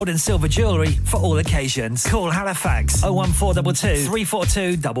Gold and silver jewellery for all occasions. Call Halifax 01422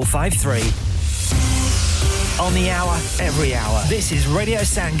 342 553. On the hour, every hour. This is Radio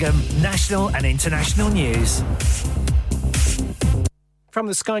Sangam, national and international news. From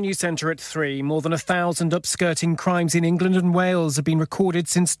the Sky News Centre at 3, more than 1,000 upskirting crimes in England and Wales have been recorded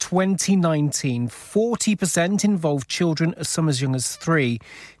since 2019. 40% involved children as some as young as 3.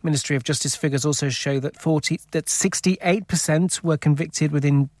 Ministry of Justice figures also show that 68% were convicted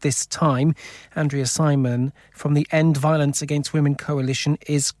within this time. Andrea Simon from the End Violence Against Women Coalition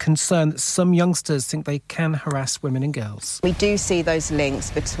is concerned that some youngsters think they can harass women and girls. We do see those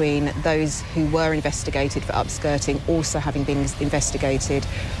links between those who were investigated for upskirting also having been investigated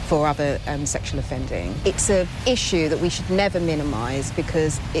for other sexual offending. It's an issue that we should never minimise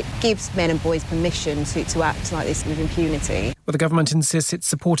because it gives men and boys permission to act like this with impunity. Well, the government insists it's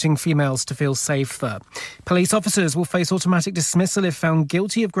supporting females to feel safer. Police officers will face automatic dismissal if found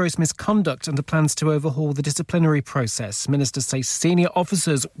guilty of gross misconduct under plans to overhaul the disciplinary process. Ministers say senior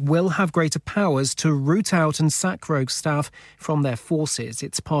officers will have greater powers to root out and sack rogue staff from their forces.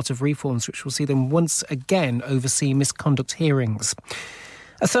 It's part of reforms which will see them once again oversee misconduct hearings.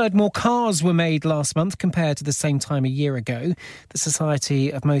 A third more cars were made last month compared to the same time a year ago. The Society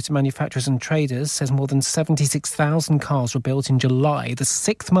of Motor Manufacturers and Traders says more than 76,000 cars were built in July, the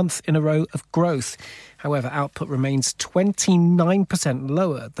 6th month in a row of growth. However, output remains 29%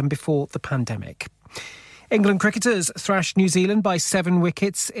 lower than before the pandemic. England cricketers thrashed New Zealand by 7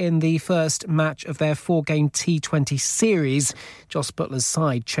 wickets in the first match of their 4-game T20 series. Jos Buttler's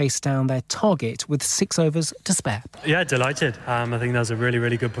side chased down their target with 6 overs to spare. Yeah, delighted. I think that was a really,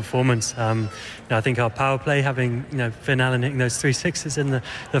 really good performance. I think our power play, having Finn Allen hitting those 3 sixes in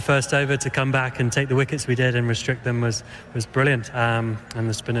the first over to come back and take the wickets we did and restrict them was brilliant. And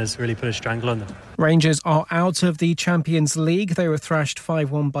the spinners really put a strangle on them. Rangers are out of the Champions League. They were thrashed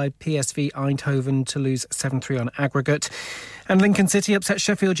 5-1 by PSV Eindhoven to lose 7-3 on aggregate. And Lincoln City upset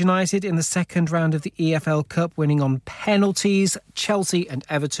Sheffield United in the second round of the EFL Cup, winning on penalties. Chelsea and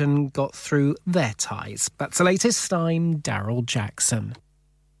Everton got through their ties. That's the latest. I'm Daryl Jackson.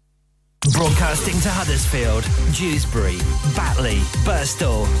 Broadcasting to Huddersfield, Dewsbury, Batley,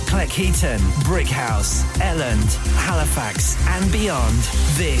 Birstall, Cleckheaton, Brickhouse, Elland, Halifax and beyond.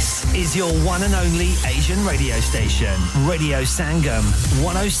 This is your one and only Asian radio station. Radio Sangam,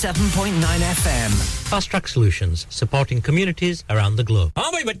 107.9 FM. Fast Track Solutions, supporting communities around the globe.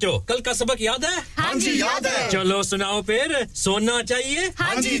 हाँ भाई बच्चों, कल का सबक याद है? हाँ जी याद है। चलो सुनाओ फिर, सोना चाहिए?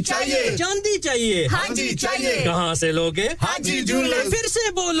 हाँ जी चाहिए। चांदी चाहिए? हाँ जी चाहिए। कहाँ से लोगे? हाँ जी जूलर्स। फिर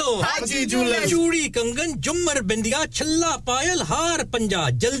से बोलो। हाँ जी जूलर्स। चूड़ी, कंगन, झुमर, बिंदिया, छल्ला, पायल, हार, पंजा,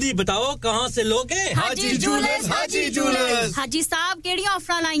 जल्दी बताओ कहाँ से लोगे? हाँ जी जूलर्स, हाँ जी जूलर्स। हाजी साहब केड़ी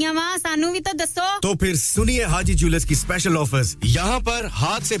ऑफर लाईयां वा सानू भी तो दसो। तो फिर सुनिए हाजी जूलर्स की स्पेशल ऑफर्स। यहाँ पर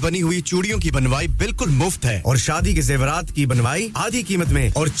हाथ से बनी हुई चूड़ियों की बनवाई बिल्कुल मुफ्त है और शादी के ज़ेवरात की बनवाई आधी कीमत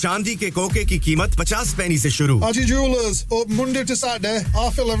में और चांदी के कोके की कीमत 50 पैसे से शुरू। Haji Jewellers open Monday to Saturday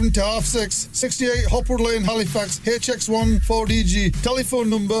 11:30 to 6:30 68 Hopwood Lane Halifax HX1 4DG telephone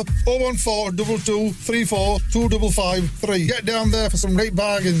number 01422 34 2553 get down there for some great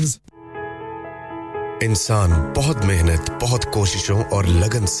bargains। इंसान बहुत मेहनत, बहुत कोशिशों और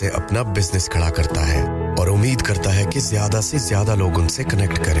लगन से अपना बिजनेस खड़ा करता है और उम्मीद करता है कि ज़्यादा से ज़्यादा लोग उनसे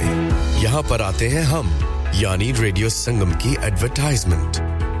कनेक्ट करें। यहाँ पर आते हैं हम, यानी रेडियो संगम की एडवर्टाइजमेंट।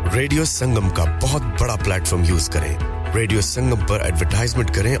 रेडियो संगम का बहुत बड़ा प्लेटफॉर्म यूज करें। रेडियो संगम पर एडवर्टाइजमेंट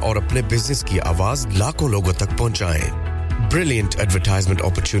करें और अपने बिजनेस की आवाज लाखों लोगों तक पहुंचाएं। Brilliant advertisement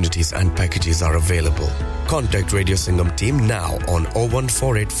opportunities and packages are available. Contact Radio Sangam team now on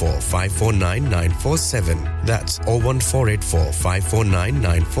 01484 549 947. That's 01484 549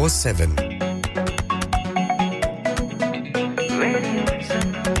 947.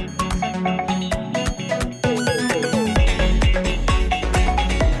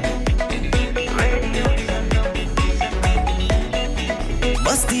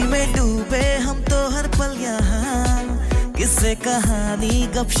 मस्ती में डूबे हम तो हर पल यहाँ किससे कहानी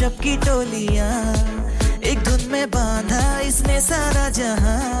गपशप की टोलियां एक धुन में बांधा इसने सारा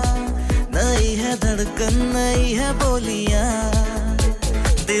जहां नई है धड़कन नई है बोलियां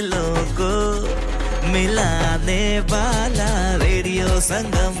दिलों को मिलाने वाला रेडियो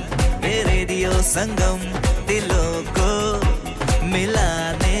संगम दिलों को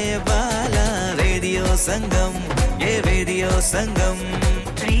मिलाने वाला रेडियो संगम ये रेडियो संगम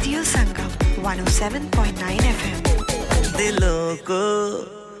 107.9 FM दिलों को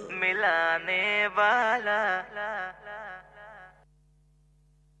मिलाने वाला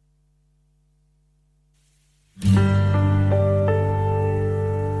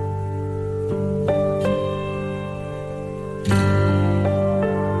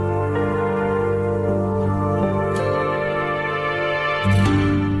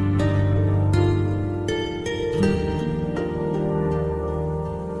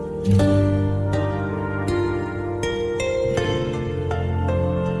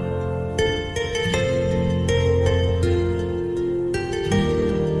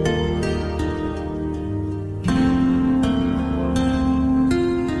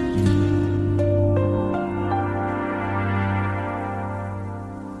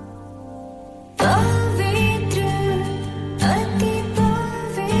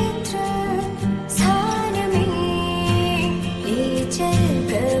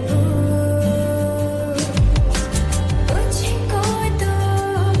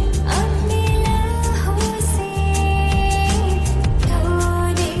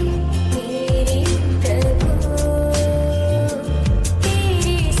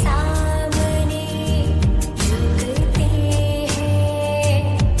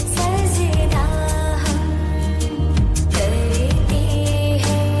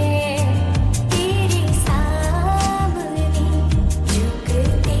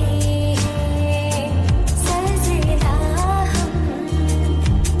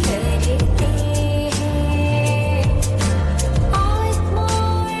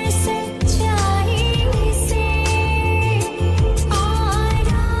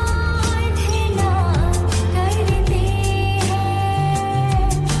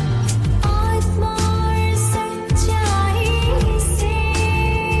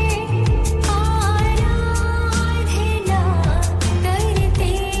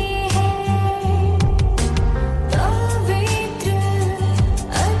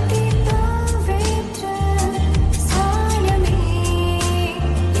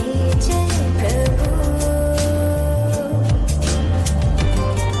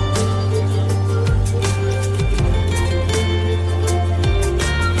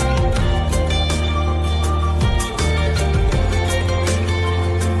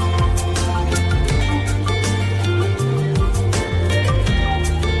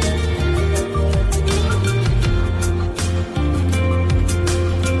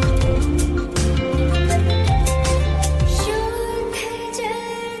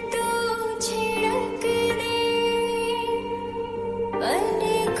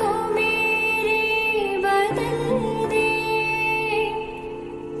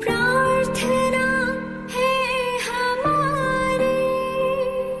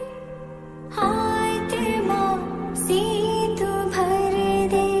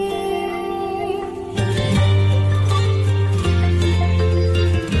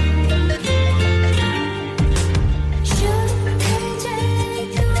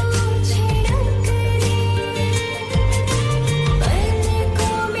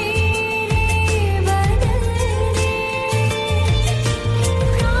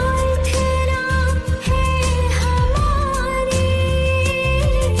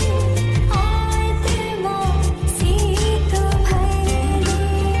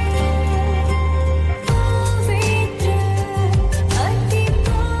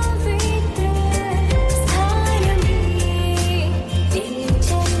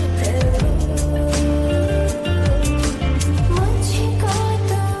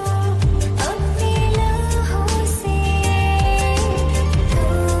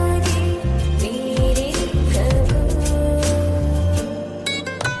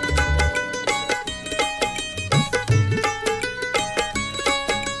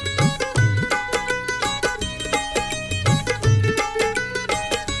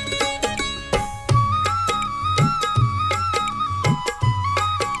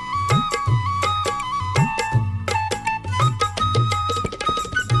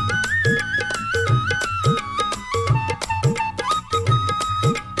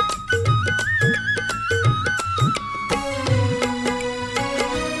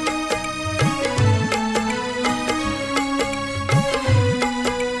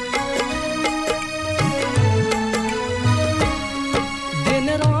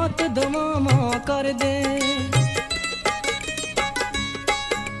दे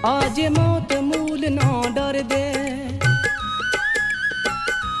आज मौत मूल ना डर दे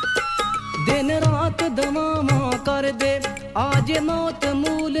दिन रात दवावां कर दे आज मौत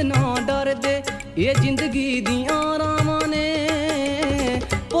मूल ना डर दे ये जिंदगी दियां रावां ने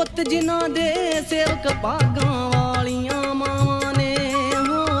पुत जिन्हां दे सेवक भागां वालियां मावां ने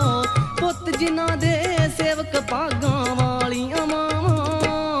हो पुत जिन्हां दे सेवक भागां वालियां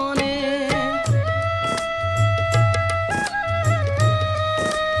मावां ने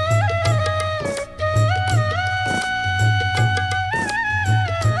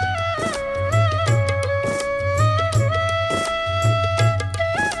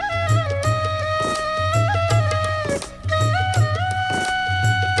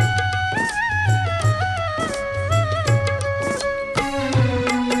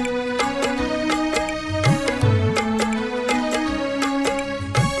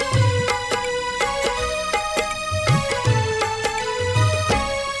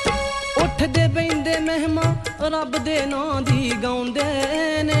ਰੱਬ ਦੇ ਨਾਂ ਦੀ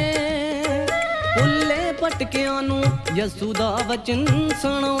ਗਾਉਂਦੇ ਨੇ ਉੱਲੇ ਪਟਕਿਆਂ ਨੂੰ ਯਿਸੂ ਦਾ ਵਚਨ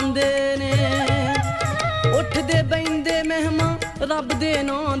ਸੁਣਾਉਂਦੇ ਨੇ ਉੱਠਦੇ ਬੈਂਦੇ ਮਹਿਮਾ ਰੱਬ ਦੇ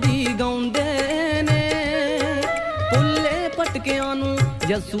ਨਾਂ ਦੀ ਗਾਉਂਦੇ ਨੇ ਉੱਲੇ ਪਟਕਿਆਂ ਨੂੰ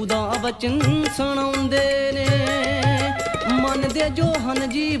ਯਿਸੂ ਦਾ ਵਚਨ ਸੁਣਾਉਂਦੇ ਨੇ ਮਨ ਦੇ ਜੋ ਹਨ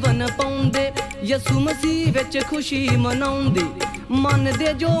ਜੀਵਨ ਪਾਉਂਦੇ ਯਿਸੂ ਮਸੀਹ ਵਿੱਚ ਖੁਸ਼ੀ ਮਨਾਉਂਦੇ ਮਨ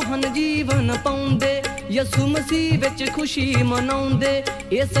ਦੇ ਜੋ ਹਨ ਜੀਵਨ ਪਾਉਂਦੇ ਯਿਸੂ ਮਸੀਹ ਵਿੱਚ ਖੁਸ਼ੀ ਮਨਾਉਂਦੇ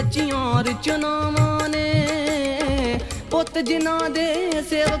ਇਹ ਸੱਚੀਆਂ ਰਚਨਾਵਾਂ ਨੇ ਪੁੱਤ ਜਿਨ੍ਹਾਂ ਦੇ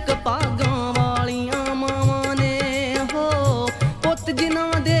ਸੇਵਕ ਭਾਗਾਂ ਵਾਲੀਆਂ ਮਾਵਾਂ ਨੇ ਹੋ ਪੁੱਤ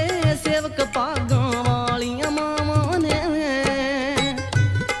ਜਿਨ੍ਹਾਂ ਦੇ ਸੇਵਕ ਭਾਗਾਂ ਵਾਲੀਆਂ ਮਾਵਾਂ ਨੇ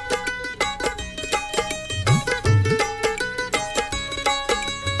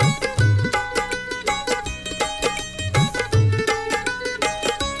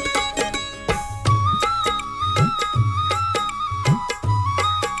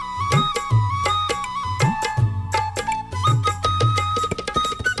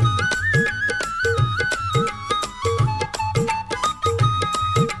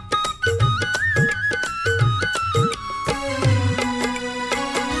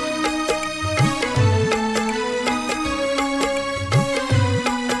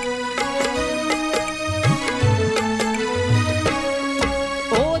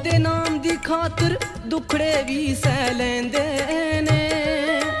ਦੁਖੜੇ ਵੀ ਸਹਿ ਲੈਂਦੇ ਨੇ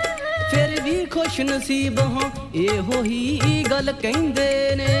ਫਿਰ ਵੀ ਖੁਸ਼ ਨਸੀਬ ਹਾਂ ਇਹੋ ਹੀ ਗੱਲ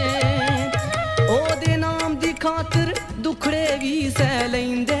ਕਹਿੰਦੇ ਨੇ ਉਹਦੇ ਨਾਮ ਦੀ ਖਾਤਰ ਦੁਖੜੇ ਵੀ ਸਹਿ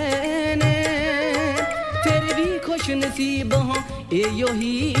ਲੈਂਦੇ ਨੇ ਫਿਰ ਵੀ ਖੁਸ਼ ਨਸੀਬ ਹਾਂ ਇਹੋ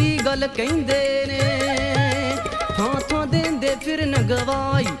ਹੀ ਗੱਲ ਕਹਿੰਦੇ ਨੇ ਥਾਂ ਥਾਂ ਦੇਂਦੇ ਫਿਰਨ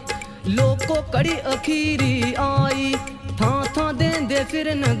ਗਵਾਈ ਲੋਕੋ ਕੜੀ ਅਖੀਰੀ ਆਈ ਥਾਂ ਥਾਂ ਦੇਂਦੇ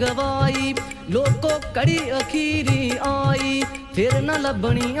ਫਿਰਨ ਗਵਾਈ ਲੋਕੋ ਕੜੀ ਅਖੀਰੀ ਆਈ ਫਿਰ ਨਾ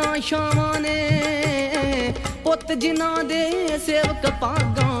ਲੱਭਣੀਆਂ ਸ਼ਾਵਾਂ ਨੇ ਪੁੱਤ ਜਿਨ੍ਹਾਂ ਦੇ ਸੇਵਕ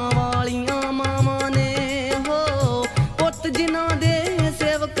ਭਾਗਾਂ ਵਾਲੀਆਂ ਮਾਵਾਂ ਨੇ ਹੋ ਪੁੱਤ ਜਿਨ੍ਹਾਂ ਦੇ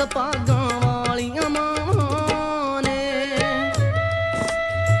ਸੇਵਕ ਭਾਗਾਂ ਵਾਲੀਆਂ ਮਾਵਾਂ ਨੇ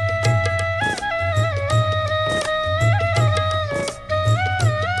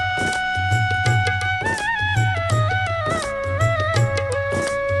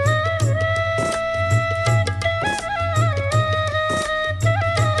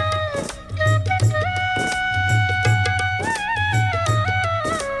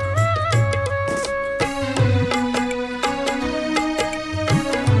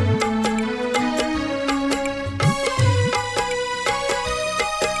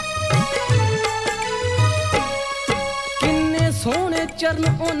ਚਰਨ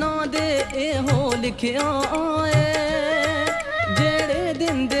ਉਹਨਾਂ ਦੇ ਇਹੋ ਲਿਖਿਆ ਏ ਜਿਹੜੇ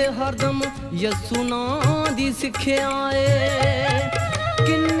ਦਿਨ ਦੇ ਹਰਦਮ ਯਿਸੂ ਨਾਂ ਦੀ ਸਿੱਖਿਆ ਏ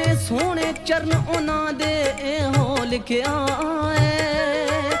ਕਿੰਨੇ ਸੋਹਣੇ ਚਰਨ ਉਹਨਾਂ ਦੇ ਇਹੋ ਲਿਖਿਆ ਏ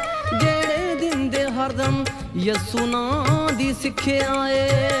ਜਿਹੜੇ ਦਿਨ ਦੇ ਹਰਦਮ ਯਿਸੂ ਨਾਂ ਦੀ ਸਿੱਖਿਆ ਏ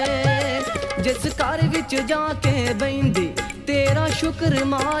ਜਿਸ ਘਰ ਵਿੱਚ ਜਾ ਕੇ ਬੈਂਦੇ ਤੇਰਾ ਸ਼ੁਕਰ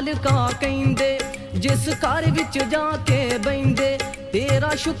ਮਾਲਕਾ ਕਹਿੰਦੇ ਜਿਸ ਘਰ ਵਿੱਚ ਜਾ ਕੇ ਬੈਂਦੇ ਤੇਰਾ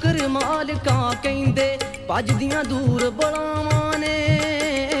ਸ਼ੁਕਰ ਮਾਲਕਾ ਕਹਿੰਦੇ ਭੱਜਦੀਆਂ ਦੂਰ ਬਲਾਵਾਂ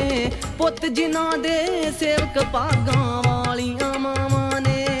ਨੇ ਪੁੱਤ ਜਿਨ੍ਹਾਂ ਦੇ ਸੇਵਕ ਭਾਗਾਂ ਵਾਲੀਆਂ ਮਾਵਾਂ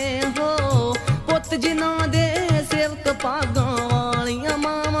ਨੇ ਹੋ ਪੁੱਤ ਜਿਨ੍ਹਾਂ ਦੇ ਸੇਵਕ ਭਾਗਾਂ ਵਾਲੀਆਂ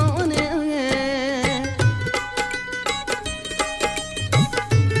ਮਾਵਾਂ ਨੇ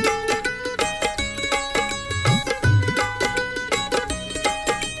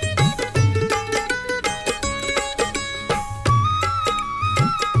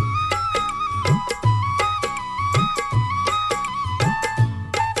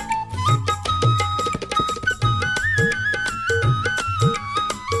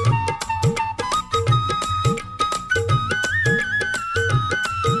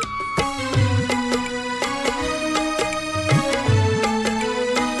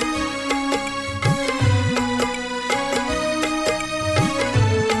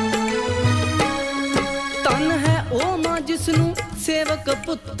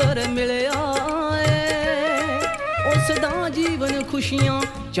ਪੁੱਤਰ ਮਿਲਿਆ ਏ ਉਸ ਦਾ ਜੀਵਨ ਖੁਸ਼ੀਆਂ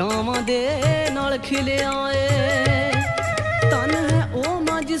ਚਾਵਾਂ ਦੇ ਨਾਲ ਖਿਲਿਆ ਏ ਤਨ ਹੈ ਉਹ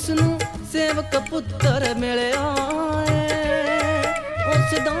ਮਾਂ ਜਿਸ ਨੂੰ ਸੇਵਕ ਪੁੱਤਰ ਮਿਲਿਆ ਏ ਉਸ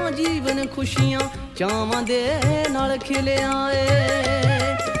ਦਾ ਜੀਵਨ ਖੁਸ਼ੀਆਂ ਚਾਵਾਂ ਦੇ ਨਾਲ ਖਿਲਿਆ ਏ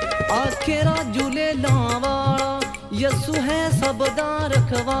ਆਖੇ ਰਾਜੂ ਲੈਲਾਂ ਵਾਲਾ ਯਸੂ ਹੈ ਸਭ ਦਾ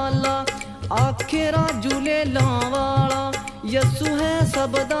ਰਖਵਾਲਾ आखे राजू लेलां वाला यसु है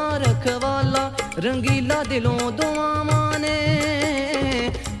सब दा रखवाला रंगीला दिलों दुआवां ने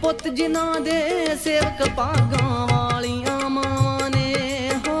पुत जिन्हां दे सेवक भागां वालियां मावां ने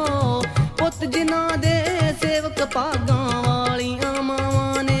हो पुत जिन्हां दे सेवक भागां वालियां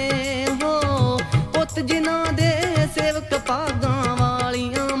मावां ने हो पुत जिन्हां दे सेवक भागां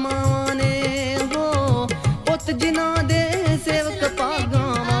वालियां मावां ने हो पुत जिन्हां दे सेवक भागां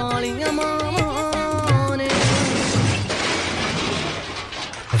वालियां मावां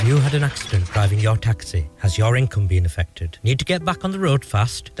Have you had an accident driving your taxi? Has your income been affected? Need to get back on the road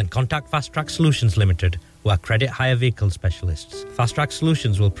fast? Then contact Fast Track Solutions Limited, who are credit hire vehicle specialists. Fast Track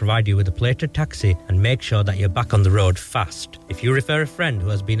Solutions will provide you with a plated taxi and make sure that you're back on the road fast. If you refer a friend who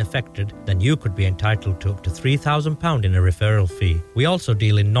has been affected, then you could be entitled to up to £3,000 in a referral fee. We also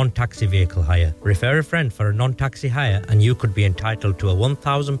deal in non-taxi vehicle hire. Refer a friend for a non-taxi hire and you could be entitled to a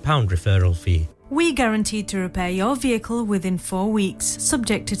 £1,000 referral fee. We guarantee to repair your vehicle within 4 weeks,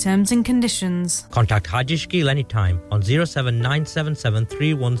 subject to terms and conditions. Contact Haji Shakil anytime on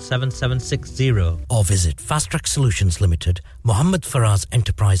 07977317760 or visit Fast Track Solutions Limited, Mohammed Faraz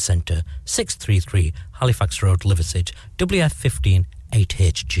Enterprise Centre, 633 Halifax Road, Liversedge, WF15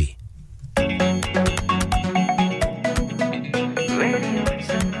 8HG.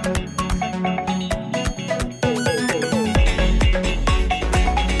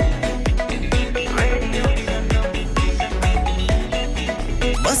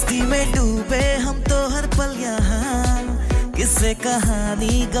 में डूबे हम तो हर पल यहाँ किस्से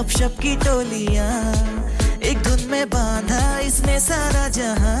कहानी गपशप की टोलियाँ एक धुन में बांधा इसने सारा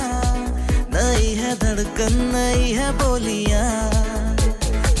जहां नई है धड़कन नई है बोलियाँ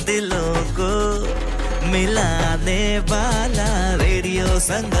दिलों को मिलाने वाला रेडियो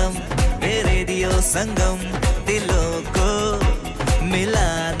संगम दिलों को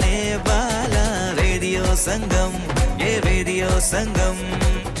मिलाने वाला रेडियो संगम ये रेडियो संगम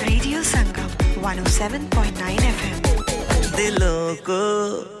 107.9 FM दिलों को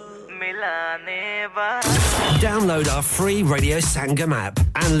मिलाने वाला Download our free Radio Sangam app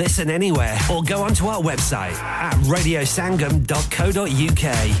and listen anywhere or go onto our website at radiosangam.co.uk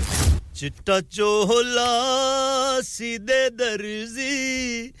चिट्टा चोला सीधे दर्जी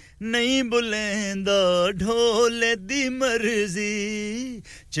नहीं बुलेंदा ढोले दी मर्जी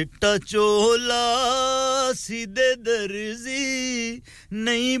चिट्टा चोला सीधे दर्जी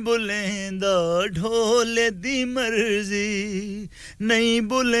नहीं बुलेंदा ढोले दी मर्जी नहीं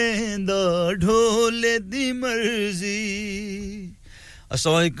बुलेंदा ढोले दी मर्जी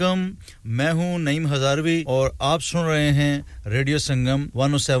अस्सलाम वालेकुम मैं हूं नईम हजारवी और आप सुन रहे हैं रेडियो संगम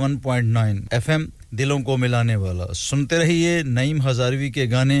 107.9 एफएम दिलों को मिलाने वाला सुनते रहिए नईम हजारवी के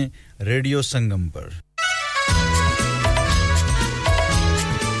गाने रेडियो संगम पर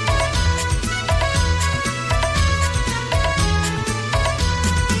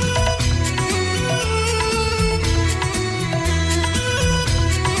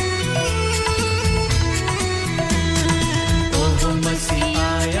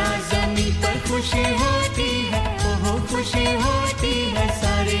खुशी होती है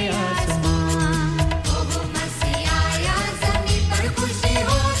सारे आसमान ओहो मसीह आया ज़मीन पर खुशी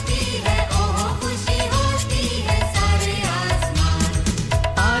होती है ओहो खुशी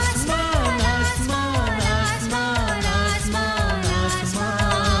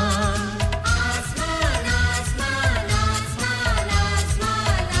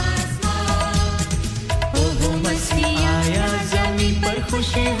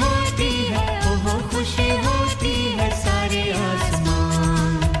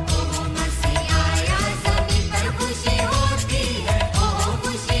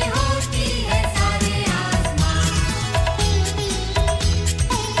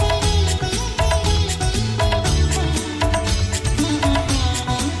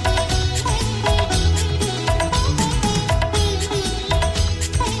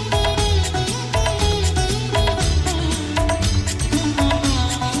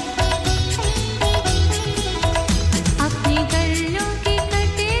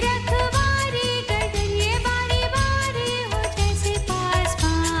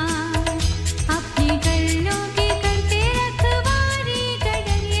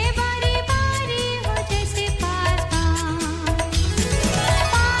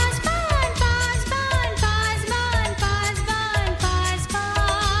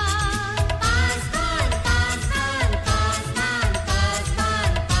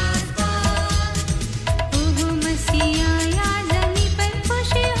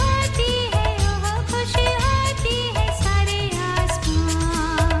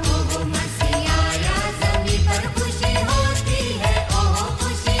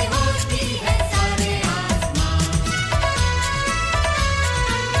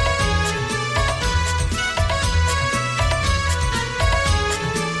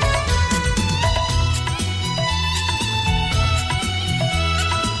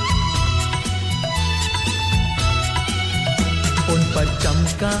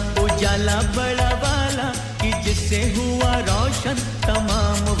चमका उजाला बड़ा वाला कि जिससे हुआ रोशन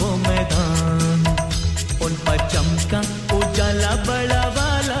तमाम वो मैदान उन पर चमका उजाला बड़ा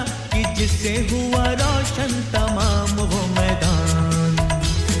वाला कि जिससे हुआ रोशन तमाम वो मैदान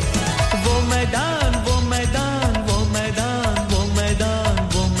वो मैदान वो मैदान वो मैदान वो मैदान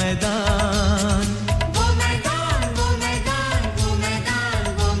वो मैदान वो मैदान वो मैदान वो मैदान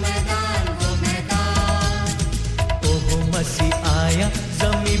वो मैदान वो मैदान ओहो मसीह आया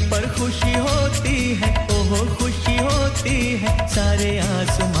ज़मीन पर खुशी होती है ओहो खुशी होती है सारे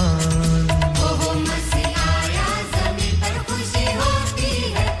आसमान ओहो मसीह आया ज़मीन पर खुशी होती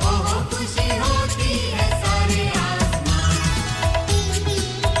है ओहो खुशी होती है सारे आसमान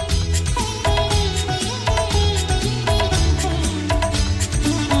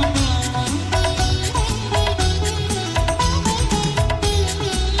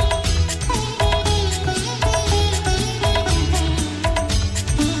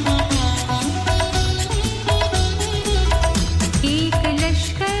एक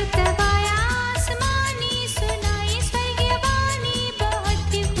लश्कर तब आया आसमानी सुनाई स्वर्गीय वाणी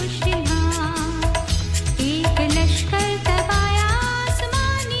बहुत ही खुशहाल एक लश्कर तब आया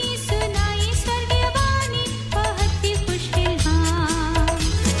आसमानी सुनाई स्वर्गीय वाणी बहुत ही खुशहाल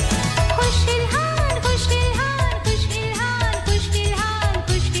खुशहाल खुशहाल खुशहाल खुशहाल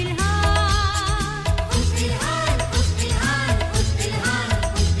खुशहाल खुशहाल खुशहाल खुशहाल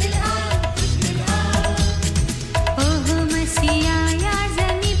खुशहाल ओहो मसीह आया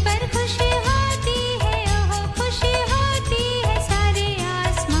ज़मीन पर खुशी होती है ओहो खुशी होती है सारे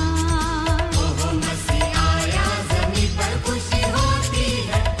आसमान ओहो मसीह आया ज़मीन पर खुशी होती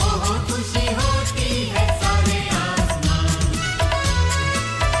है ओहो खुशी होती है सारे आसमान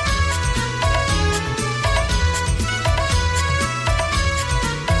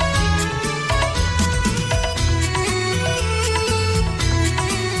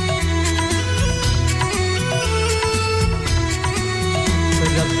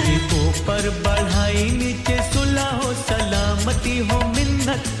रब के ऊपर बढ़ाई नीचे सुलह हो सलामती हो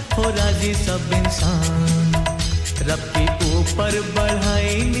मिन्नत हो राजी सब इंसान रब के ऊपर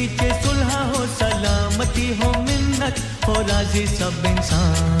बढ़ाई नीचे सुलह हो सलामती हो मिन्नत हो राजी सब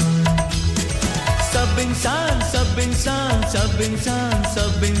इंसान सब इंसान सब इंसान सब इंसान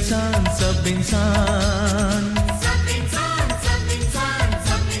सब इंसान सब इंसान सब इंसान सब इंसान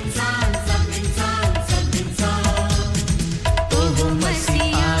सब इंसान सब इंसान सब इंसान ओहो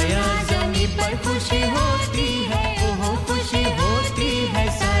मसीह आया ज़मीन पर खुशी होती है ओहो खुशी होती है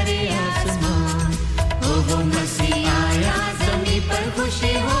सारे आसमान ओहो मसीह आया ज़मीन पर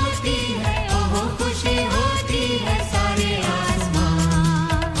खुशी होती है ओहो खुशी होती है सारे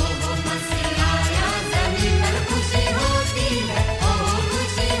आसमान ओहो मसीह आया ज़मीन पर खुशी होती है ओहो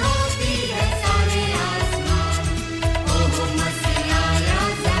खुशी होती है सारे आसमान ओहो मसीह आया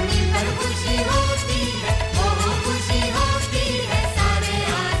ज़मीन पर खुशी होती है ओहो खुशी होती है सारे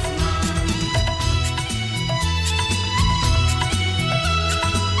आसमान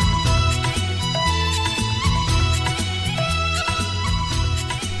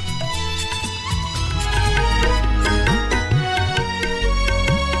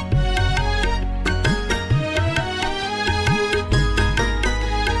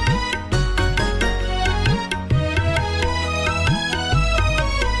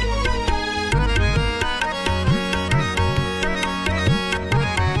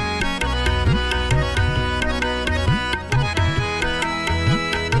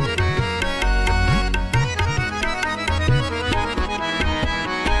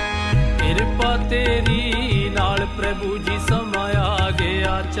ਕਿਰਪਾ ਤੇਰੀ ਨਾਲ ਪ੍ਰਭੂ ਜੀ ਸਮਾਇਆ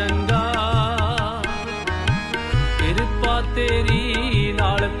ਗਿਆ ਚੰਗਾ ਕਿਰਪਾ ਤੇਰੀ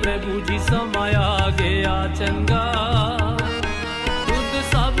ਨਾਲ ਪ੍ਰਭੂ ਜੀ ਸਮਾਇਆ ਗਿਆ ਚੰਗਾ ਖੁਦ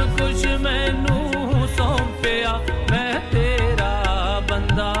ਸਭ ਕੁਝ ਮੈਨੂੰ ਸੌਂਪਿਆ ਮੈਂ ਤੇਰਾ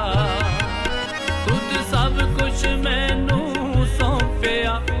ਬੰਦਾ ਖੁਦ ਸਭ ਕੁਝ ਮੈਨੂੰ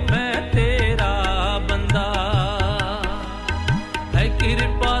ਸੌਂਪਿਆ ਮੈਂ ਤੇਰਾ ਬੰਦਾ ਹੈ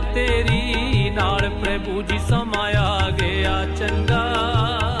ਕਿਰਪਾ ਤੇਰੀ ਨਾਲ ਪ੍ਰਭੂ ਜੀ ਸਮਾਇਆ ਗਿਆ ਚੰਗਾ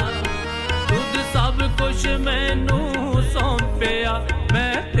ਖੁਦ ਸਭ ਕੁਝ ਮੈਨੂੰ ਸੌਂਪਿਆ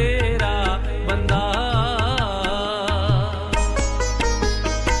ਮੈਂ ਤੇਰਾ ਬੰਦਾ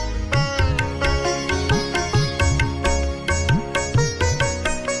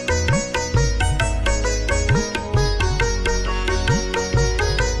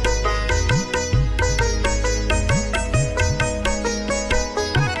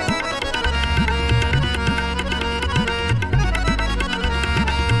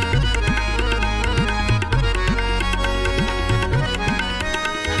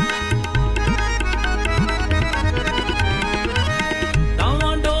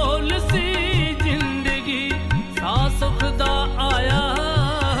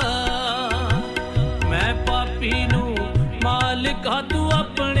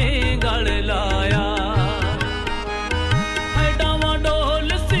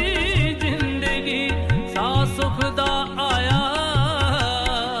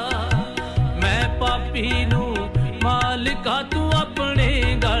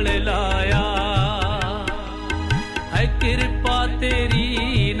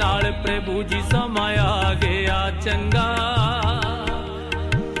प्रभु जी समाया गया चंगा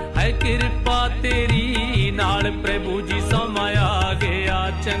है कृपा तेरी नाल प्रभु जी समाया गया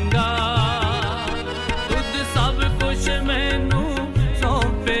चंगा तुझ सब कुछ मैनू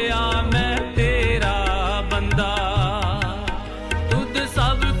सौंपिया मैं तेरा बंदा तुझ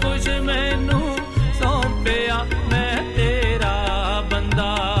सब कुछ मैनू सौंपिया मैं तेरा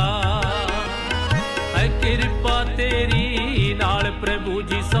बंदा है कृपा तेरी नाल प्रभु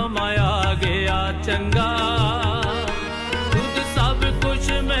जी समाया गया चंगा तुझ सब कुछ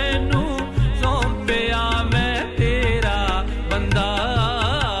मैनू सौंपिया मैं तेरा बंदा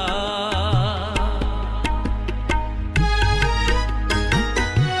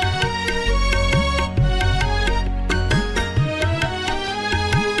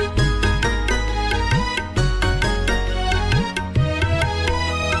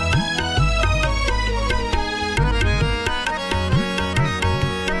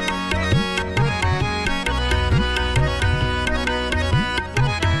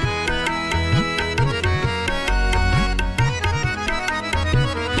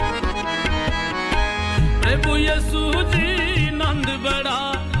प्रभु यीशु जी नंद बड़ा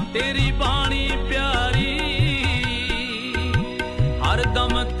तेरी बाणी प्यारी हर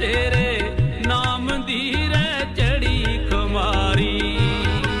दम तेरे नाम दी रे चढ़ी खुमारी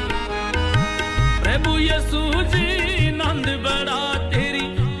प्रभु यीशु जी नंद बड़ा तेरी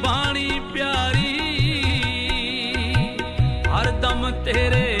बाणी प्यारी हर दम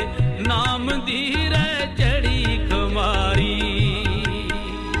तेरे नाम दी रे चढ़ी खुमारी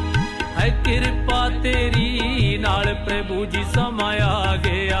है कृपा तेरी नाल प्रभु जी समाया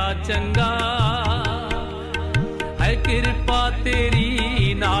गया चंगा है कृपा तेरी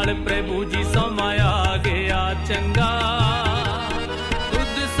नाल प्रभु जी समाया गया चंगा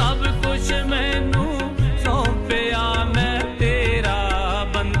तुझ सब कुछ मैनू सौंपिया मैं तेरा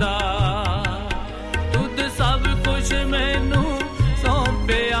बंदा तुझ सब कुछ मैनू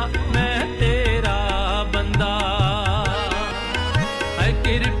सौंपिया मैं तेरा बंदा है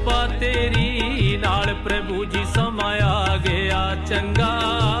कृपा तेरी नाल प्रभु जी समाया गया चंगा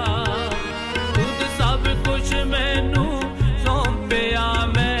तुझ सब कुछ मैनू सौंपिया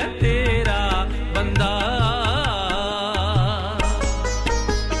मैं तेरा बंदा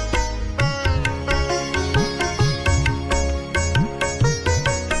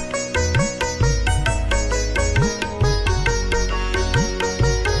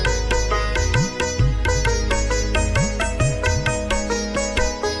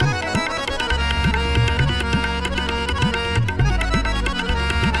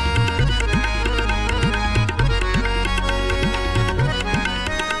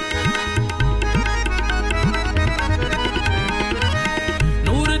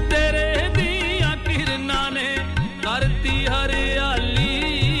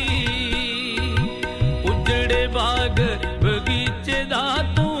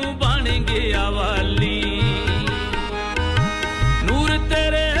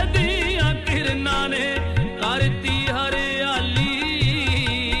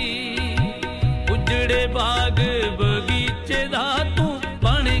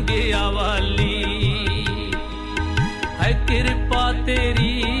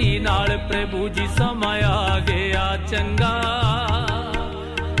तेरी नाल प्रभु जी समाया गया चंगा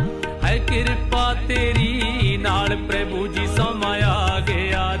है कृपा तेरी नाल प्रभु जी समाया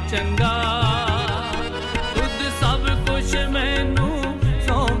गया चंगा तुझ सब कुछ मैनू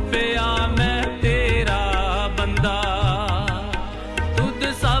सौंपिया मैं तेरा बंदा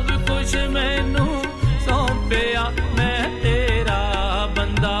तुझ सब कुछ मैनू सौंपिया मैं तेरा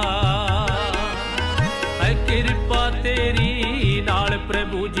बंदा है कृपा तेरी नाल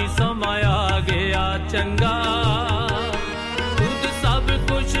प्रभु जी समाया गया चंगा तुझ सब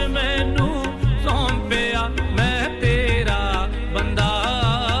कुछ मैनू सौंपिया मैं तेरा बंदा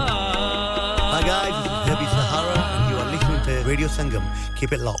Hi guys, this is Debbie Sahara and you are listening to Radio Sangam.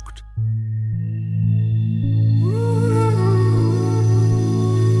 Keep it locked.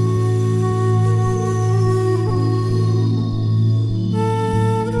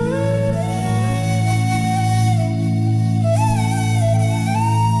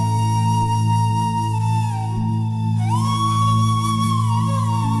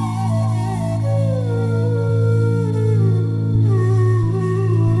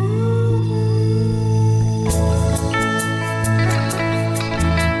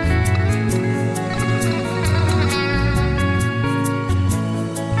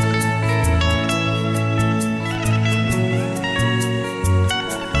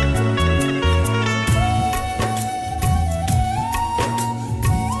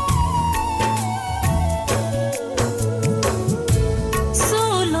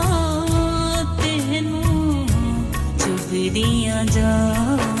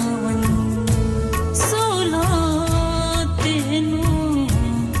 जावन सोला तेनू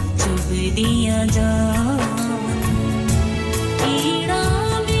चुभ दिया जावन कीड़ा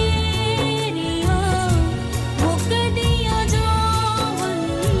मेरिया मुक दिया जावन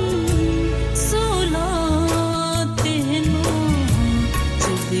सोला तेनू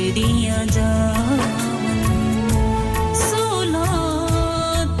चुभ दिया जावन सोला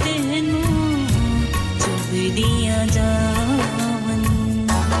तेनू चुभ दिया जावन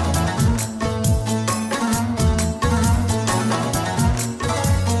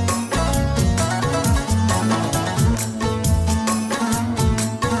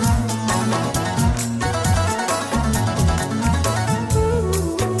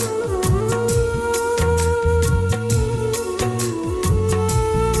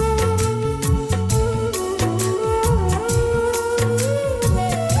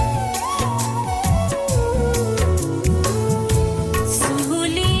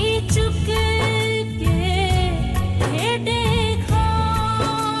सूली चुक के हेडे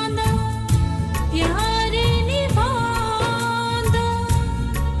खांदा यार निभांदा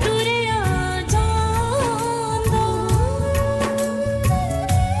टुरिया जांदा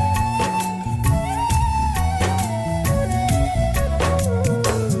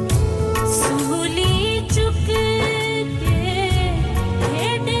सूली चुक के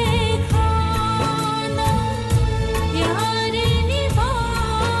हेडे खांदा यार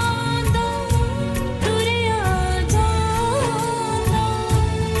निभांदा टुरिया जांदा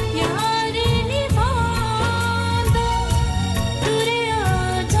यार निभांदा टुरिया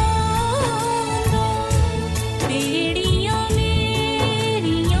जांदा बेड़ियां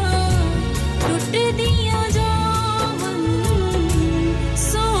मेरियां टुट दिया जावन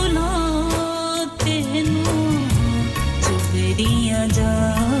सोला तेनू चुभ दिया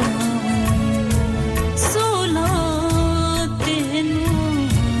जावन सोला तेनू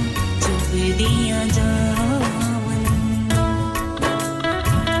चुभ दिया जावन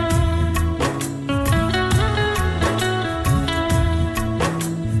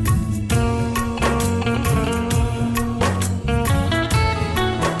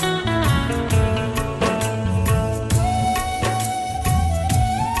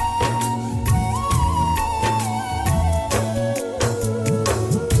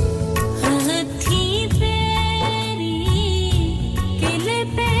हथी पेरी किले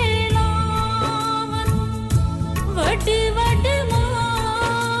पे लावन वड वड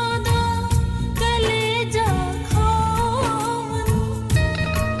मादा कलेजा खावन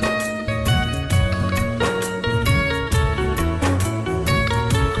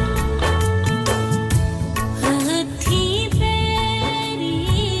हथी पेरी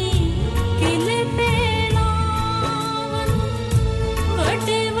किले पे लावन वड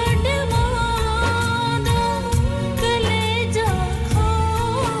वड मादा कलेजा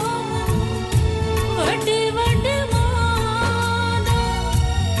खावन वड वड मादा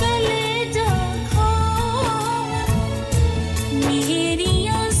कलेजा खावन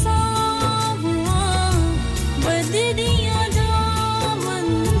मेरियां साहुआं बद दिया जावन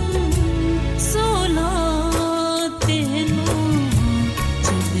सोला तेनू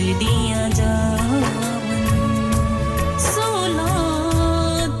चुभ दिया जावन सोला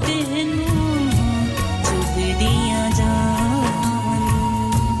तेनू चुभ दिया जावन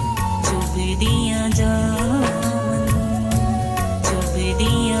चुभ दिया जावन चुभ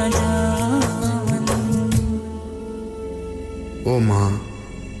दिया जावन ओ मां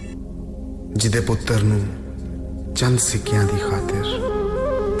जिदे पुੱਤਰ ਨੂੰ ਚੰਦ ਸਿੱਕਿਆਂ ਦੀ ਖਾਤਰ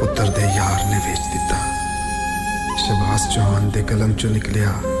ਪੁੱਤਰ ਦੇ ਯਾਰ ਨੇ ਵੇਚ ਦਿੱਤਾ ਸ਼ਬਾਸ ਚੌਹਾਨ ਦੇ ਕਲਮ ਚੋਂ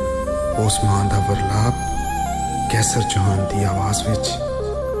ਨਿਕਲਿਆ ਉਸ ਮਾਂ ਦਾ ਵਰਲਾਪ ਕੈਸਰ ਚੌਹਾਨ ਦੀ ਆਵਾਜ਼ ਵਿੱਚ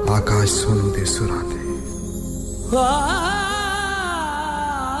ਆਕਾਸ਼ ਸੋਨੂ ਦੇ ਸੁਰਾਂ ਤੇ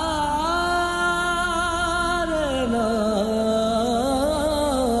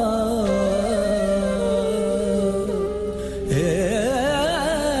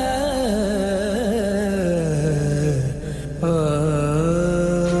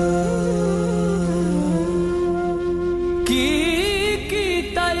की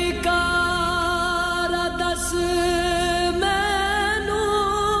तरीकार दस मैनू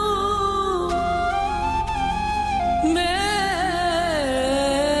मैं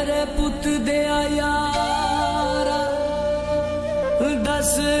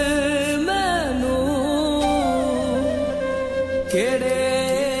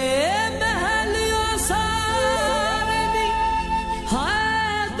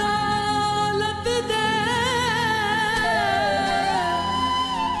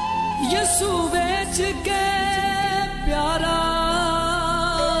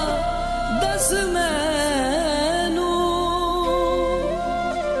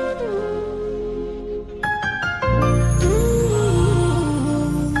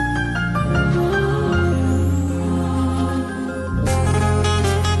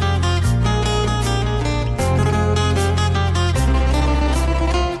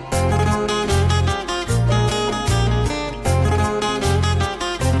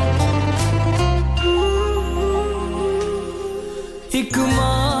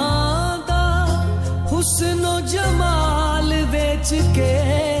मां दा हुस्नो जमाल बेच के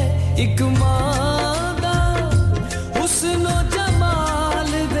एक मां दा हुस्नो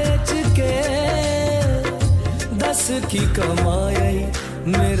जमाल बेच के दस की कमाई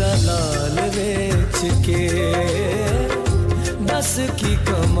मेरा लाल बेच के दस की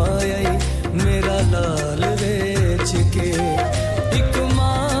कमाई मेरा लाल बेच के एक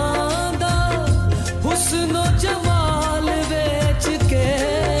मां दा हुस्नो जमाल बेच के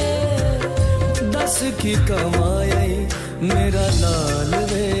दस की कमाई मेरा लाल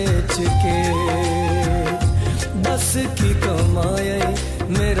बेच के दस की कमाई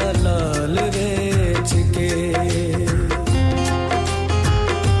मेरा लाल बेच के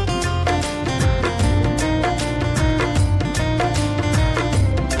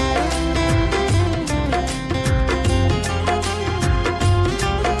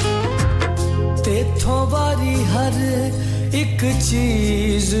तेथों बारी हर एक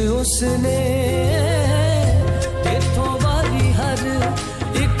चीज उसने तेथों बारी हर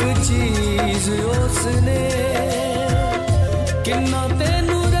एक चीज उसने किन्ना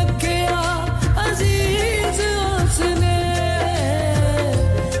तेनू रखिया अजीज उसने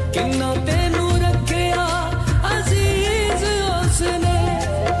किन्ना तेनू रखिया अजीज उसने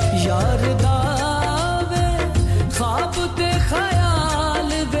यार दावे ख्वाब ते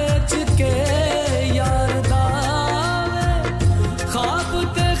ख्याल बेच के यार दावे ख्वाब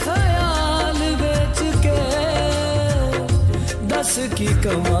ते ख्याल बेच के दस की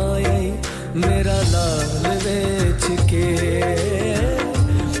कमाई मेरा लाल बेच के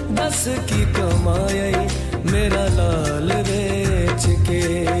दस की कमाई मेरा लाल बेच के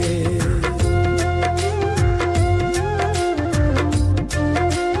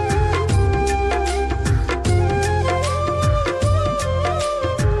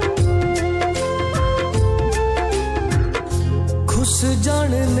खुश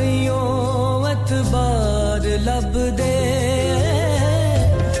जान नहीं हो एतबार लब दे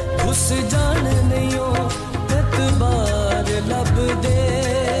खुश जान नहीं हो एतबार लब दे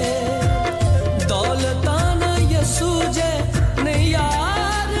दौलता न यसू जे नहीं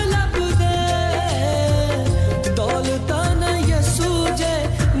यार लब दे दौलता न यसू जे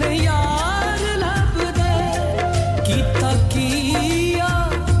नहीं यार लब दे कीता किया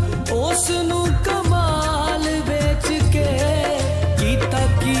उस नु कमाल बेच के कीता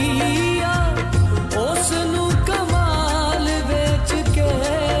किया उस नु कमाल बेच के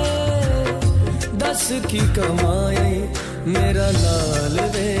दस की कमाई मेरा लाल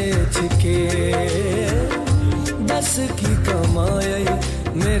बेच के दस की कमाई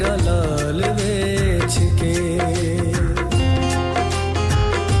मेरा लाल बेच के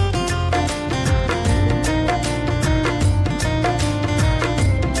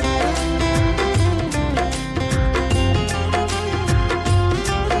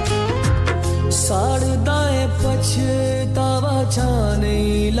साड़दाए पछतावा छाने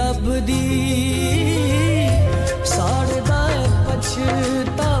लभदी साड़दाए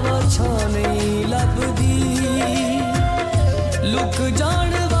पछतावा छाने लभदी लुक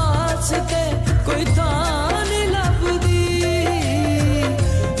जान वास्ते कोई थान लभदी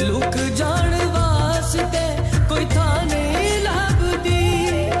लुक जान वास्ते कोई थान लभदी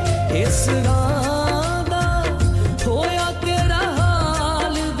इस रादा होया तेरा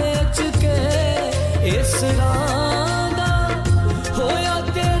हाल बेच के इस रादा होया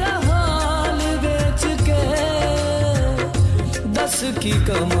तेरा हाल बेच के दस की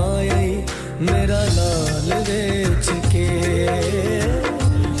कमाई मेरा लाल बेच के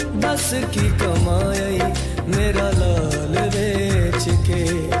दस की कमाई मेरा लाल बेच के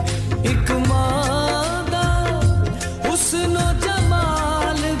एक मां दा हुस्नो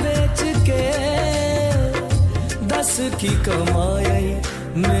जमाल बेच के दस की कमाई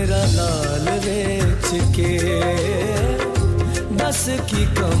मेरा लाल बेच के दस की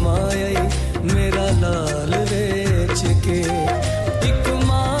कमाई मेरा लाल बेच के एक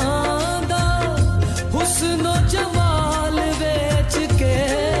मां दा हुस्नो जमाल बेच के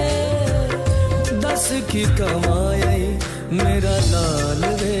दस की कमाई मेरा लाल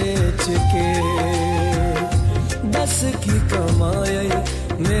बेच के दस की कमाई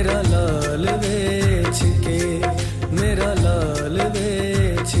मेरा लाल बेच के मेरा लाल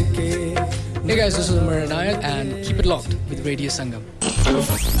बेच के Hey guys, this is Umar Anayat and keep it locked with Radio Sangam.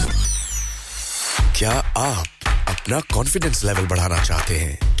 क्या आप अपना कॉन्फिडेंस लेवल बढ़ाना चाहते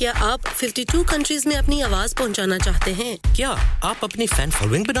हैं? क्या आप 52 कंट्रीज में अपनी आवाज पहुंचाना चाहते हैं? क्या आप अपनी फैन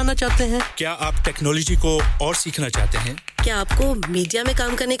फॉलोइंग बनाना चाहते हैं? क्या आप टेक्नोलॉजी को और सीखना चाहते हैं? क्या आपको मीडिया में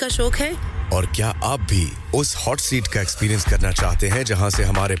काम करने का शौक है? और क्या आप भी उस हॉट सीट का एक्सपीरियंस करना चाहते हैं जहां से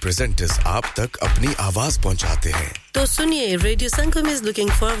हमारे प्रेजेंटर्स आप तक अपनी आवाज पहुंचाते हैं? तो सुनिए, Radio Sangam is looking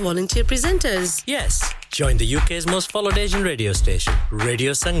for volunteer presenters. Yes, join the UK's most followed Asian radio station,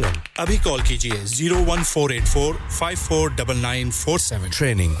 Radio Sangam. Abhi call kijiye 01484 549947.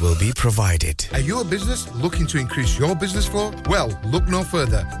 Training will be provided. Are you a business looking to increase your business flow? Well, look no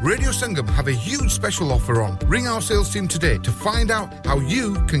further. Radio Sangam have a huge special offer on. Ring our sales team today to find out how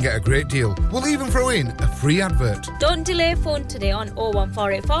you can get a great deal. We'll even throw in a free advert. Don't delay, phone today on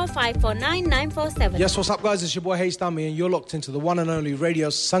 01484 549 947. Yes, what's up guys, it's your boy Hayes Dummy and you're locked into the one and only Radio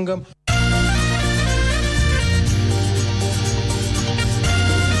Sangam.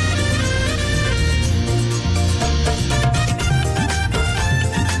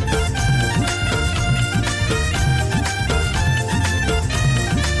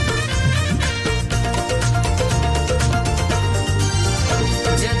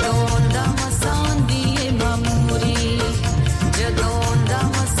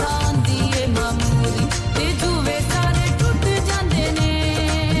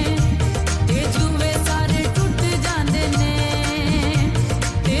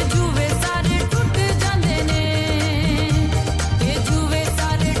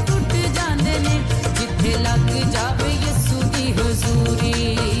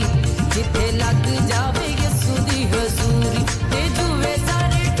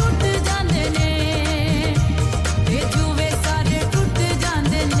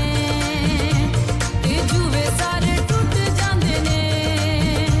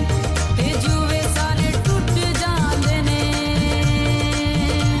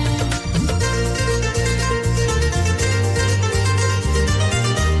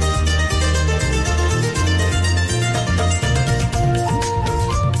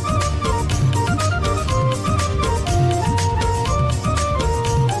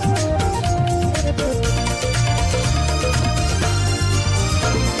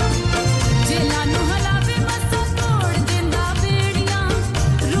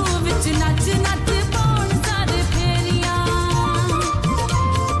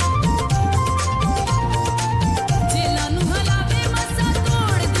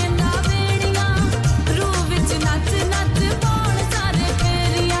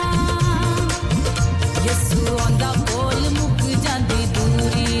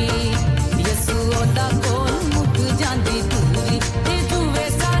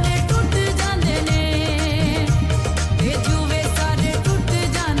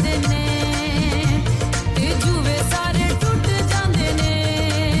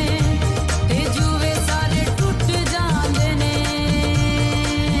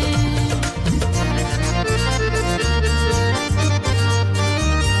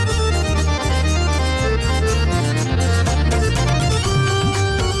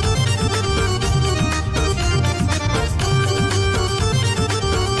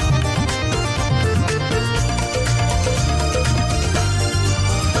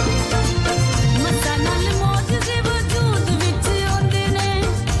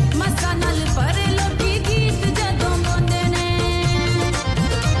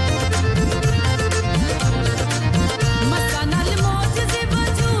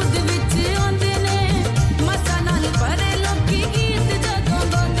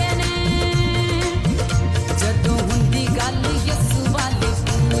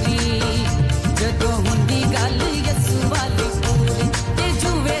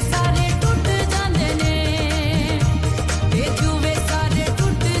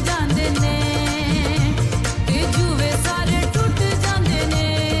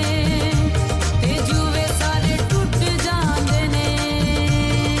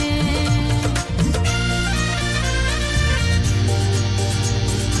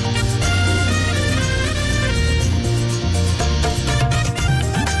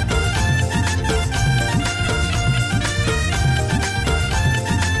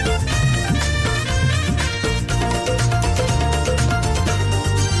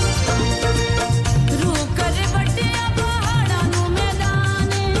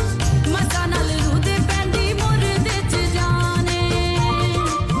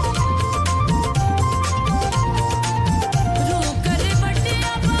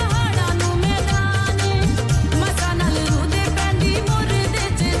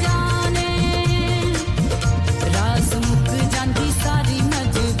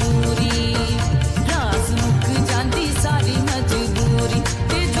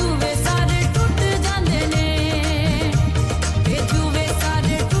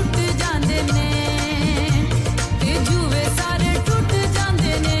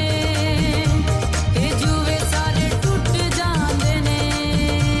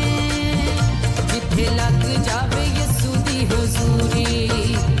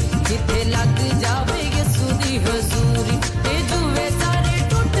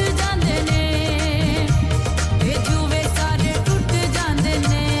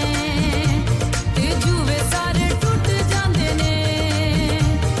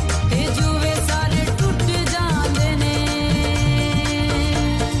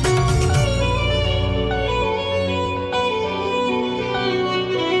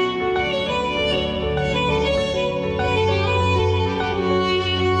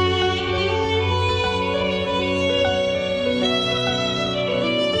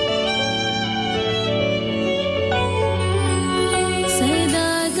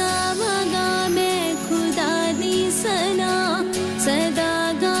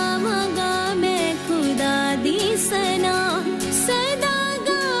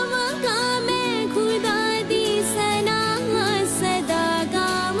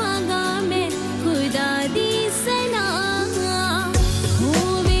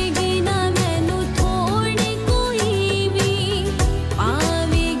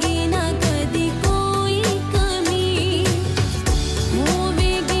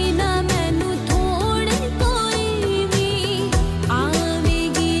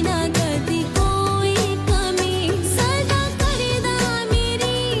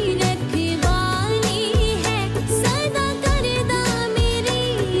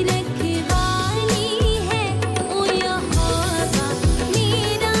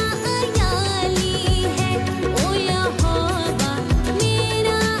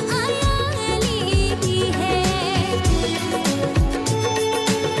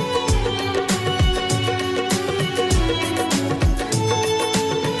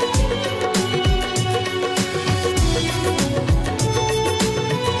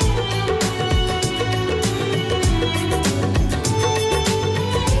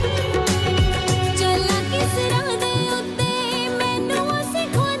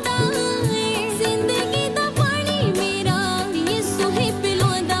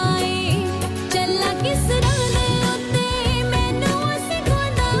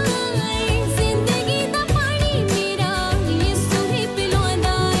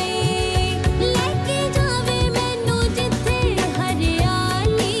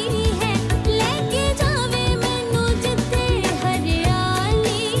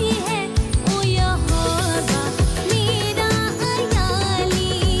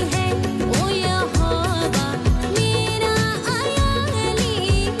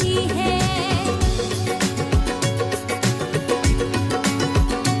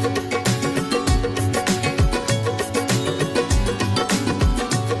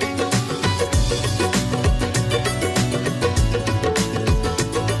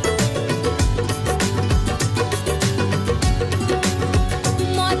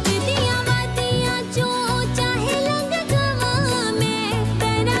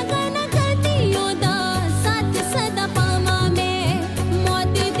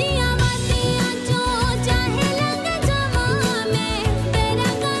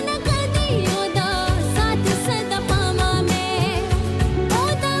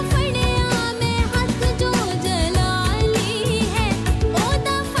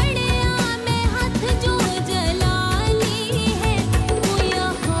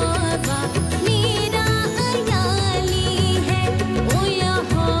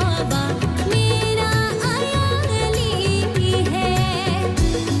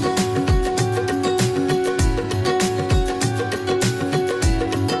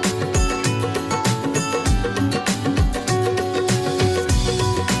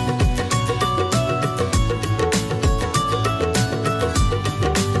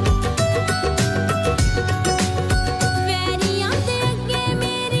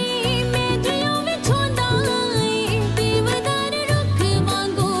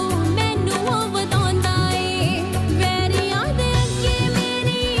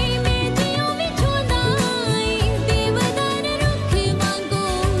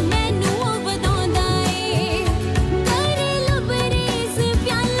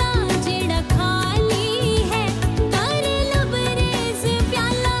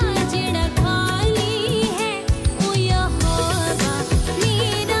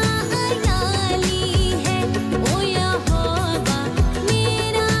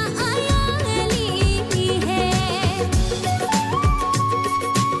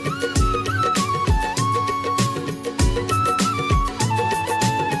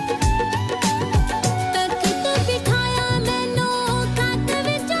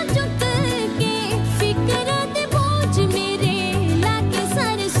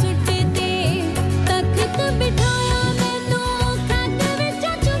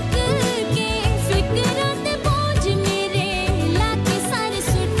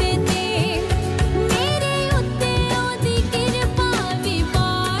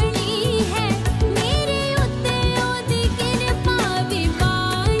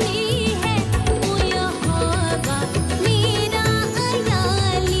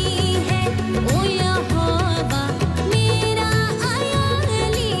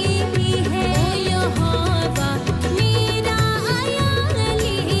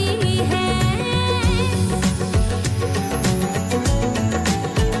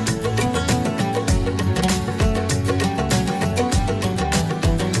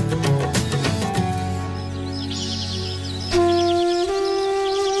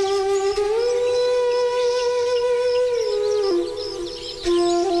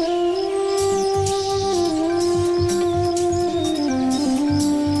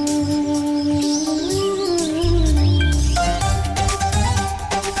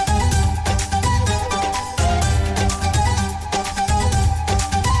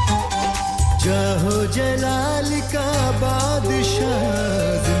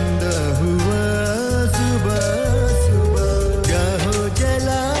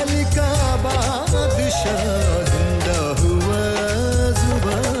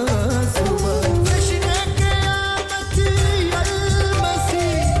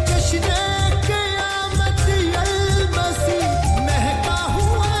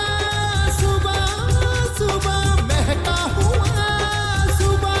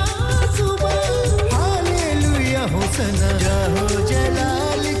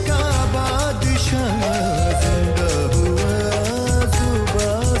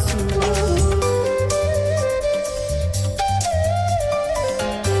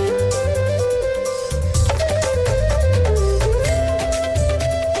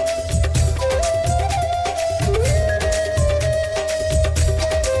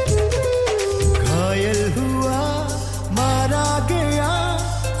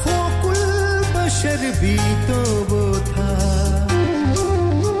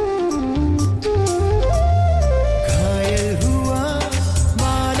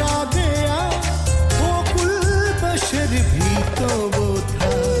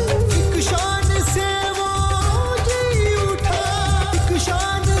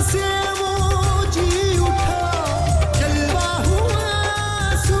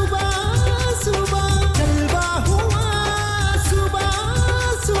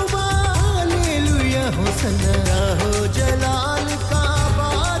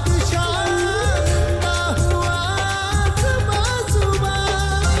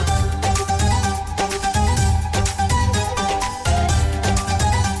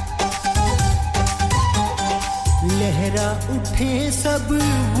 सब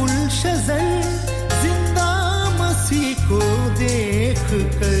गुलशजर जिंदा मसीह को देख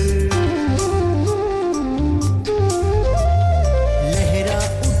कर लहरा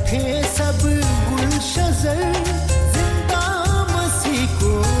उठे सब गुलशजर जिंदा मसीह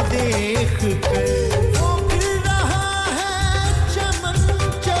को देख कर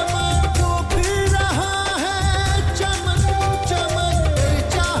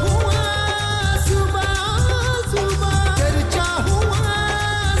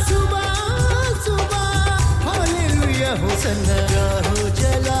हो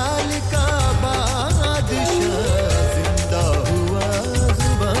जलाल का बादशाह जिंदा हुआ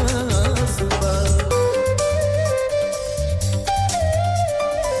सुबह सुबह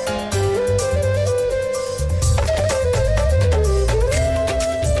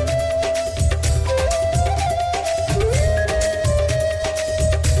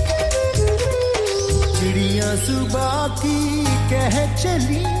चिड़िया सुबह की कह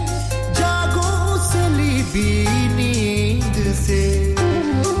चली जागो सलीबी नींद से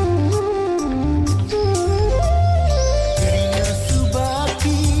चिड़िया सुबह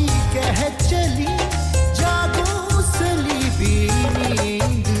की कह चली जागो सलीबी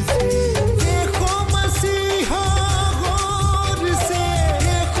नींद से देखो मसीहा गौर से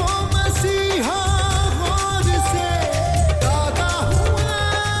देखो मसीहा गौर से जागा हुआ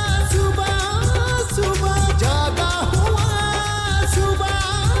सुबह सुबह जागा हुआ सुबह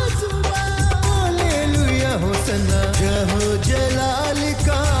सुबह हालेलुया होसना जहो जलाल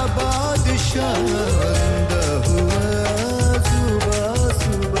का बादशाह जिंदा हुआ सुबह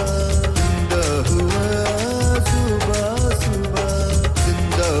सुबह जिंदा हुआ सुबह सुबह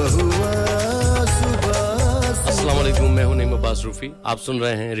जिंदा हुआ सुबह अस्सलाम वालेकुम मैं हूं नईम अब्बास रूफी आप सुन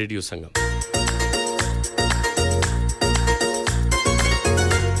रहे हैं रेडियो संगम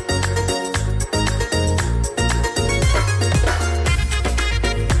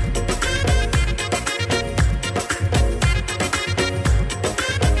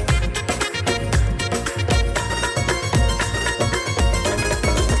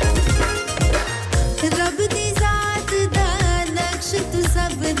रब दी जात दा नक्श तू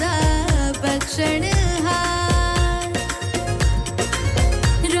सबदा बख्शणहार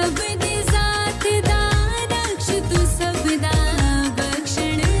रब दी जात दा नक्श तू सबदा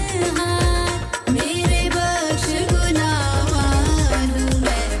बख्शणहार मेरे बख्श गुनाहां नू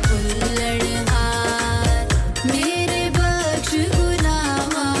मैं भुल्लणहार मेरे बख्श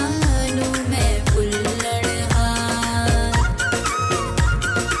गुनाहां नू मैं भुल्लणहार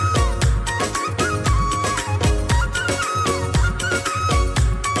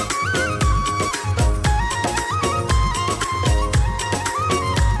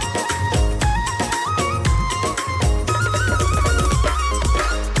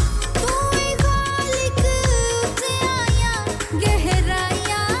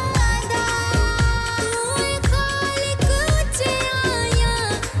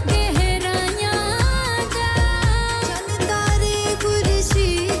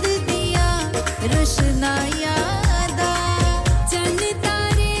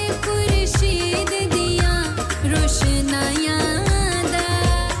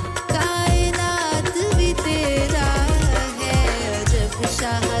कायनात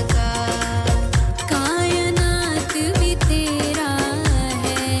भी तेरा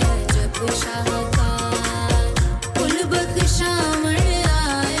है जब शाहकार कुल बख्शावण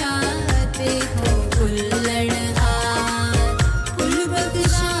आया देखो कुल्लणहार कुल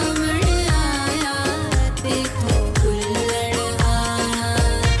बख्शावण आया देखो कुल्लणहार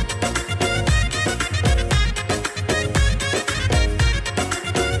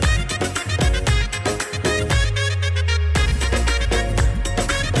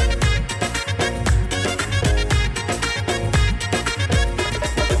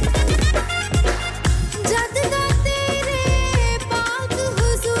जद दा तेरे पाक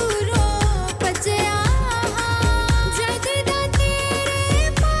हुजूरों पचया जद दा तेरे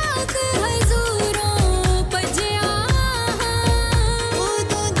पाक हुजूरों पचया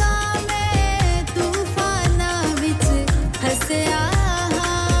उदों दा मैं तूफाना विच फसया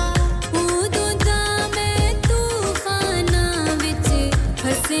उदों दा मैं तूफाना विच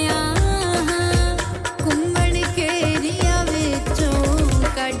फसया घुम्मण केरिया विचों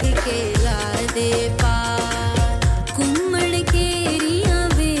कढ के ला दे पार घुम्मण केरिया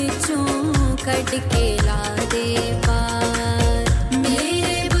विचों कढ के ला दे पार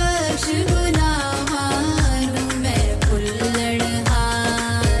मेरे बख्श गुनाहां नू मैं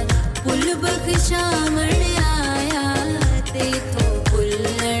भुल्लणहार भुल बख्शावण आया तेथों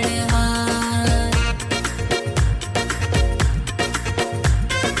भुल्लणहार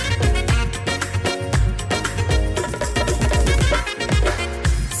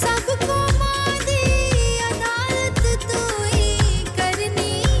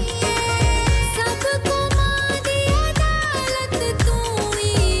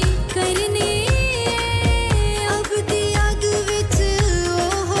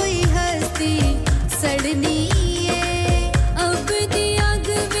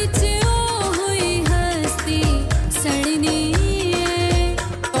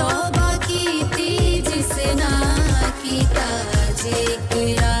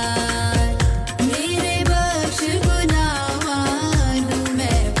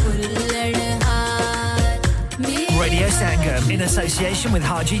In association with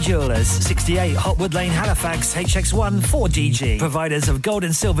Haji Jewellers, 68 Hotwood Lane, Halifax, HX1 4DG. Providers of gold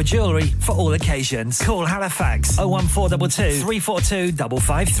and silver jewellery for all occasions. Call Halifax 01422 342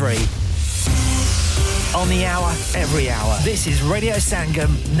 553. On the hour, every hour. This is Radio Sangam,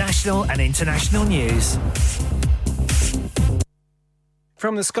 national and international news.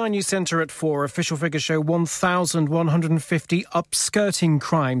 From the Sky News Centre at 4, official figures show 1,150 upskirting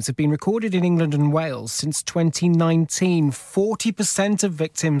crimes have been recorded in England and Wales since 2019. 40% of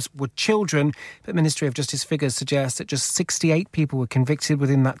victims were children, but Ministry of Justice figures suggest that just 68 people were convicted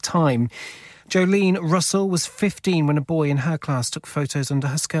within that time. Jolene Russell was 15 when a boy in her class took photos under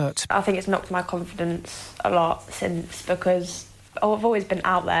her skirt. I think it's knocked my confidence a lot since, because I've always been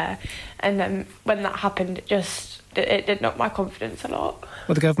out there, and when that happened, it did knock my confidence a lot.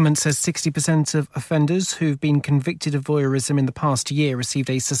 Well, the government says 60% of offenders who've been convicted of voyeurism in the past year received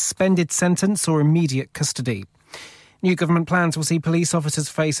a suspended sentence or immediate custody. New government plans will see police officers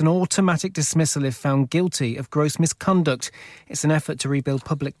face an automatic dismissal if found guilty of gross misconduct. It's an effort to rebuild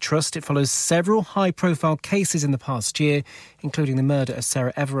public trust. It follows several high-profile cases in the past year, including the murder of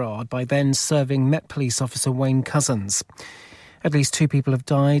Sarah Everard by then-serving Met Police officer Wayne Couzens. At least 2 people have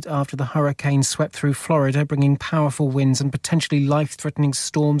died after the hurricane swept through Florida, bringing powerful winds and potentially life-threatening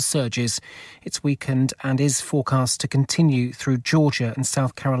storm surges. It's weakened and is forecast to continue through Georgia and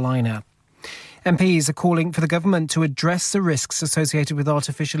South Carolina. MPs are calling for the government to address the risks associated with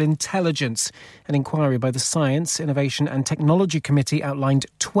artificial intelligence. An inquiry by the Science, Innovation and Technology Committee outlined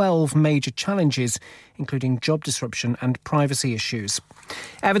 12 major challenges, including job disruption and privacy issues.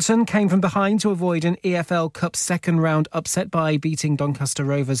 Everton came from behind to avoid an EFL Cup second-round upset by beating Doncaster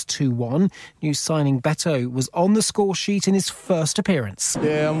Rovers 2-1. New signing Beto was on the score sheet in his first appearance.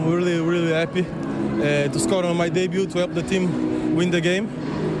 Yeah, I'm really happy to score on my debut to help the team win the game.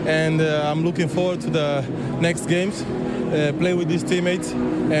 And I'm looking forward to the next games, play with these teammates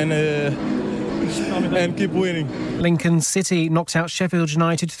and keep winning. Lincoln City knocked out Sheffield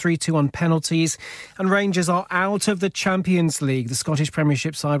United 3-2 on penalties, and Rangers are out of the Champions League. The Scottish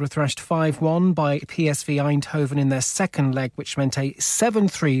Premiership side were thrashed 5-1 by PSV Eindhoven in their second leg, which meant a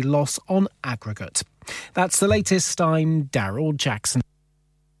 7-3 loss on aggregate. That's the latest. I'm Daryl Jackson.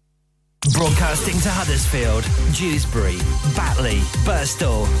 Broadcasting to Huddersfield, Dewsbury, Batley,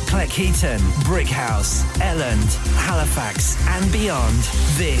 Birstall, Cleckheaton, Brickhouse, Elland, Halifax and beyond.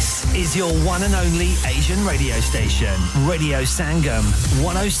 This is your one and only Asian radio station. Radio Sangam,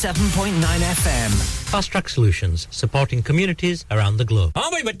 107.9 FM. Fast Track Solutions, supporting communities around the globe.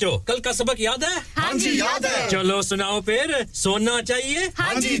 हाँ भाई बच्चों, कल का सबक याद है? हाँ जी याद है। चलो सुनाओ फिर। सोना चाहिए?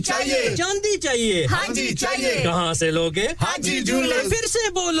 हाँ जी चाहिए। चांदी चाहिए? हाँ जी चाहिए। कहाँ से लोगे? हाँ जी जूलर्स। फिर से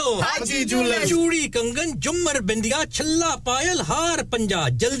बोलो। हाँ जी जूलर्स। चूड़ी, कंगन, झुमर, बिंदिया, छल्ला, पायल, हार, पंजा।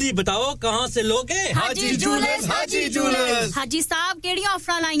 जल्दी बताओ कहाँ से लोगे? हाँ जी जूलर्स। हाँ जी जूलर्स। हाजी साहब केड़ी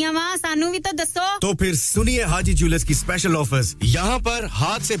ऑफर लाईयां वा सानू भी तो दसो। तो फिर सुनिए हाजी जूलर्स की स्पेशल ऑफर्स। यहाँ पर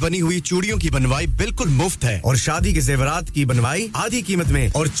हाथ से बनी हुई चूड़ियों की बनवाई बिल्कुल मुफ्त है और शादी के जेवरात की बनवाई आधी कीमत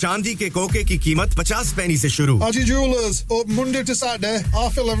में और चांदी के कोके की कीमत 50 पैसे से शुरू। Haji Jewellers open Monday to Saturday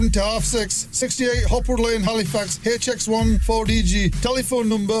 11:30 to 6:30. 68 Hopwood Lane, Halifax, HX1 4DG. Telephone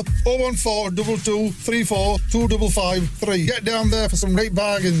number 01422342553. Get down there for some great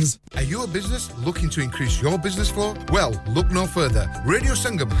bargains. Are you a business looking to increase your business flow? Well, look no further. Radio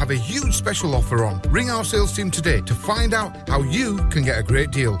Sangam have a huge special offer on. Ring our sales team today to find out how you can get a great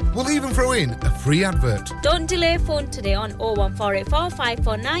deal. We'll even throw in a free advert. Don't delay, phone today on 01484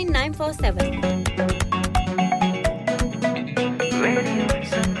 549 947.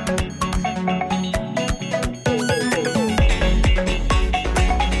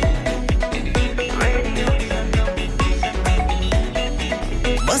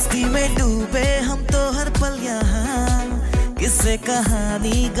 मस्ती में डूबे हम तो हर पल यहाँ किस्से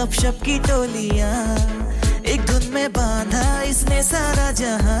कहानी गपशप की टोलियाँ एक धुन में बांधा इसने सारा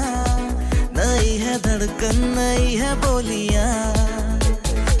जहां नई है धड़कन नई है बोलियां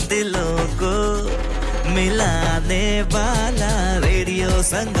दिलों को मिलाने वाला रेडियो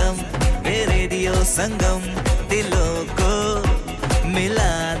संगम दिलों को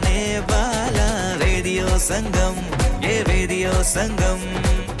मिलाने वाला रेडियो संगम ये रेडियो संगम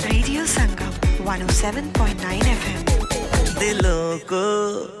 107.9 FM दिलों को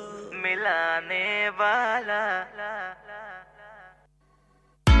मिलाने वाला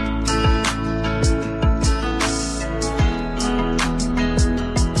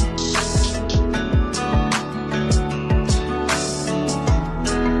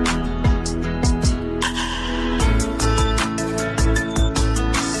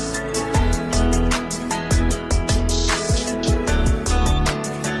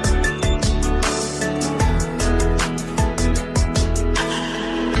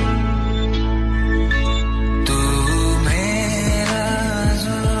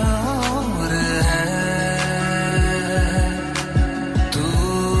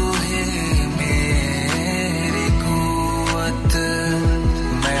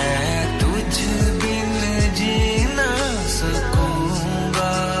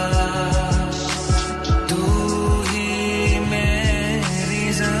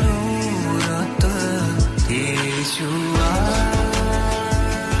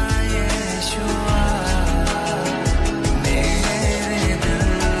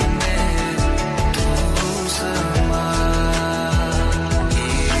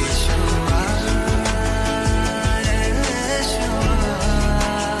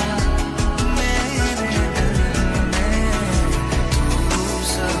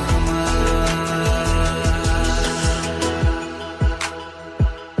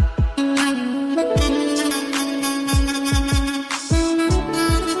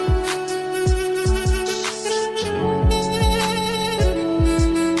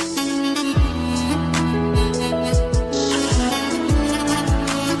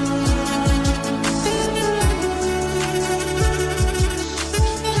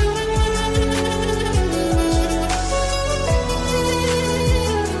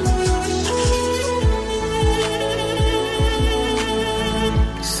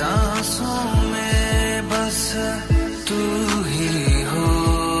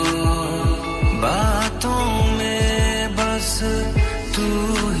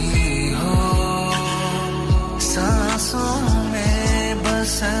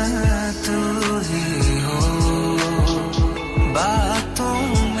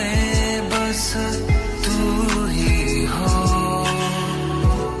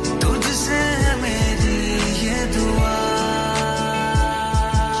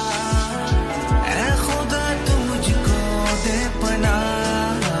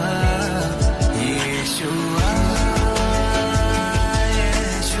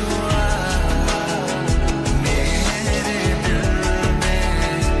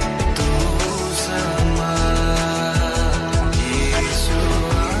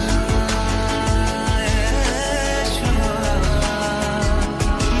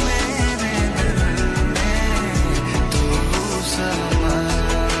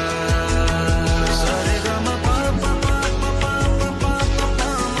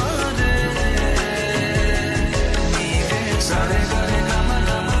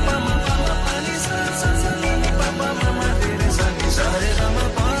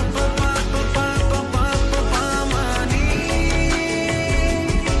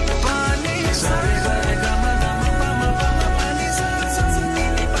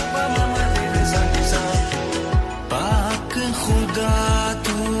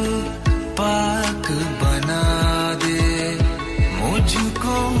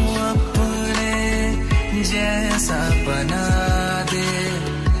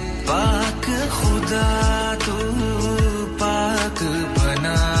खुदा तू पाक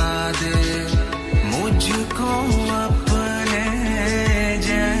बना दे मुझको अपने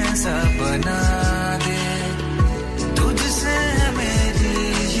जैसा बना दे तुझसे मेरी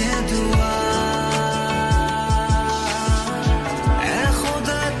ये दुआ ऐ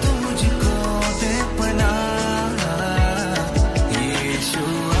खुदा तुझको दे पनाह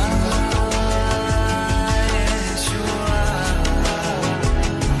यीशुआ यीशुआ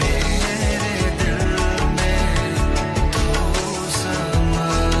मेरे दिल में तू समा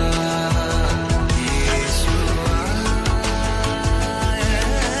यीशुआ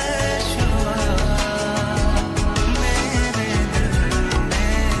यीशुआ मेरे दिल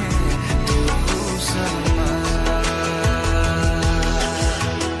में तू समा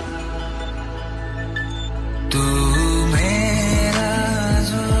तू मेरा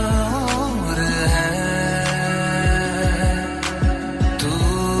जोर है तू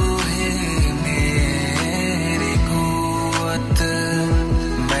ही मेरी कुव्वत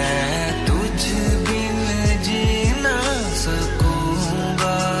मैं तुझ बिन जी ना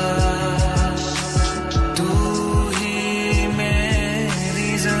सकूंगा तू ही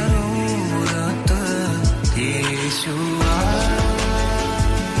मेरी जरूरत यीशुआ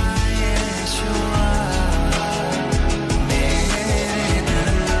यीशुआ मेरे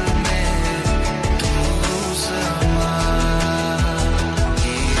दिल में तू समा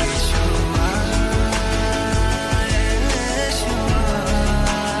यीशुआ यीशुआ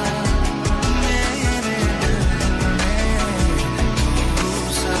मेरे दिल में तू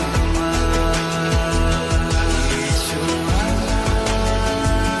समा यीशुआ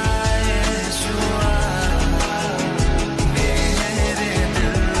यीशुआ मेरे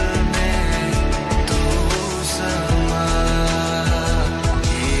दिल में तू समा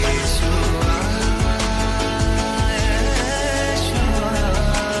यीशुआ यीशुआ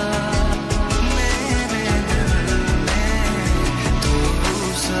मेरे दिल में तू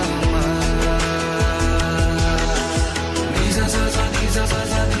समा नीसा सा सा नीसा सा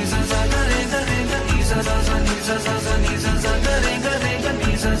सा नीसा सा गा रे गा नीसा सा सा नीसा सा सा नीसा सा गा रे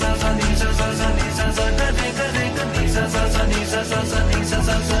नीसा सा सा नीसा सा सा नीसा सा गा रे नीसा सा सा नीसा सा सा नीसा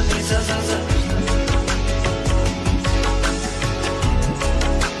सा सा नीसा सा सा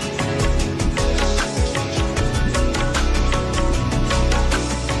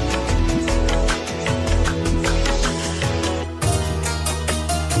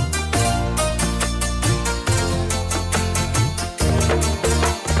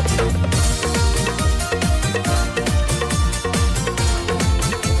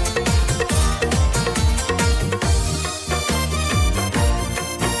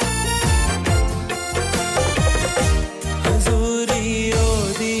हजूरी ओ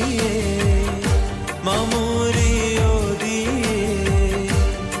दिए मामूरी ओ दिए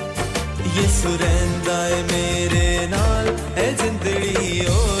ये सुरंदा है मेरे नाल ए जिंदड़ी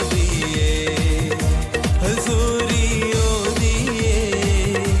ओ दिए हजूरी ओ दिए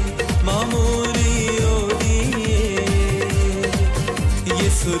मामूरी ओ दिए ये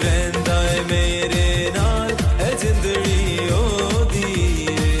सुरंदा है मेरे नाल ए जिंदड़ी ओ दिए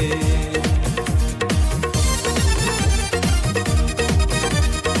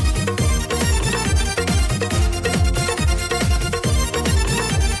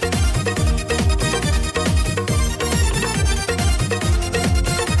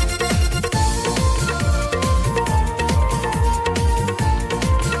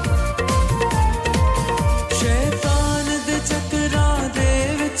शैतान दे चक्करां दे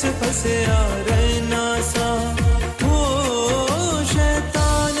विच फसिया रहना सा हो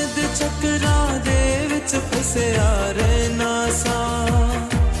शैतान दे चक्करां दे विच फसिया रहना सा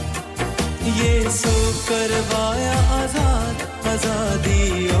यीशु करवाया आजाद आजादी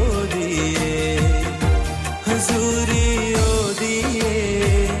ओ दिए हजूरी ओ दिए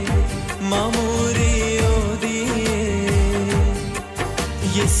मामूरी ओ दिए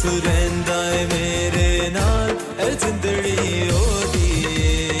यीशु रहंदा है मेरे नाल ए जिंदड़ी ओ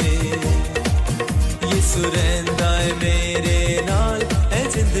दिए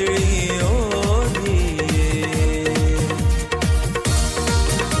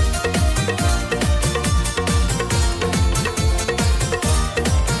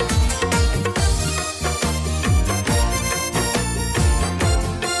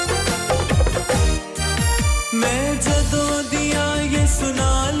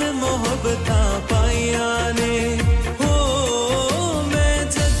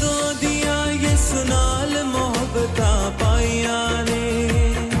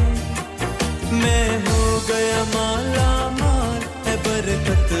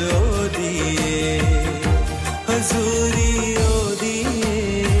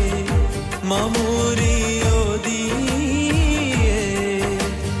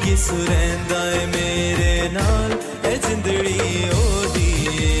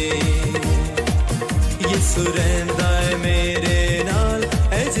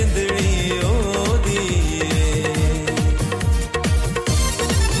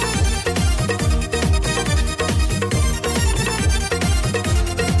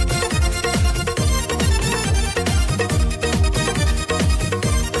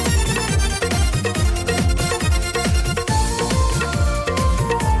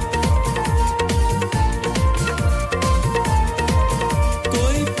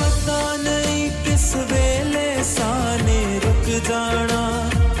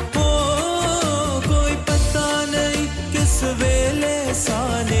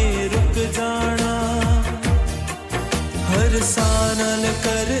जाना हर सानल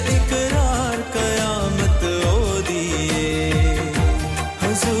कर इकरार कयामत ओ दिए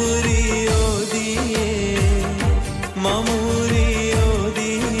हजूरी ओ दिए मामूरी ओ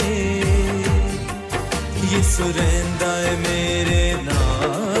दिए ये सुरेंदा है मेरे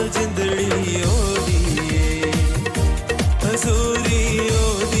नाल जिंदड़ी ओ दिए हजूरी ओ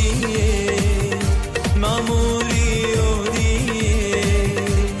दिए मामूरी ओ दिए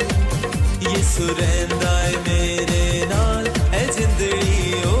ये सुरेंदा है मेरे नाल है जिंदड़ी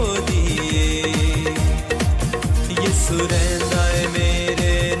ओ दिए ये सुरेंदा है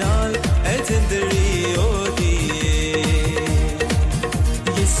मेरे नाल है जिंदड़ी ओ दिए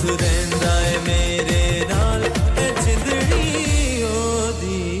ये सुरेंदा है मेरे नाल है जिंदड़ी ओ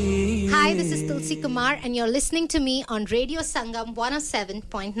दिए Hi, this is Tulsi Kumar and you're listening to me on Radio Sangam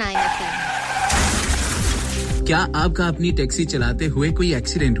 107.9 FM. क्या आपका अपनी टैक्सी चलाते हुए कोई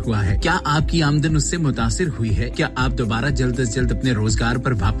एक्सीडेंट हुआ है क्या आपकी आमदन उससे मुतासिर हुई है क्या आप दोबारा जल्द से जल्द अपने रोजगार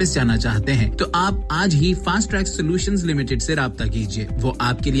पर वापस जाना चाहते हैं तो आप आज ही फास्ट ट्रैक सॉल्यूशंस लिमिटेड से राब्ता कीजिए वो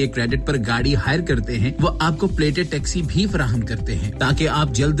आपके लिए क्रेडिट पर गाड़ी हायर करते हैं वो आपको प्लेटेड टैक्सी भी फराहम करते हैं ताकि आप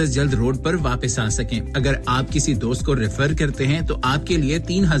जल्द से जल्द रोड पर वापस आ सकें अगर आप किसी दोस्त को रेफर करते हैं तो आपके लिए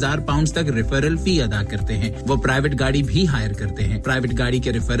 3000 पाउंड तक रेफरल फी अदा करते हैं वो प्राइवेट गाड़ी भी हायर करते हैं प्राइवेट गाड़ी के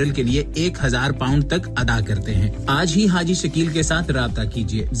रेफरल के लिए 1000 पाउंड तक अदा करते हैं आज ही हाजी शकील के साथ राब्ता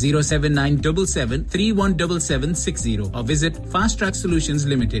कीजिए 07977317760 और visit fast track solutions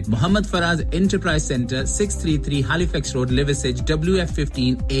limited Mohammad Faraz enterprise centre 633 Halifax road Liversedge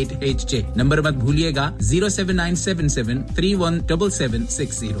WF15 8HJ number मत भूलिएगा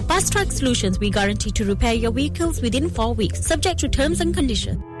 07977317760 Fast Track Solutions, we guarantee to repair your vehicles within 4 weeks, subject to terms and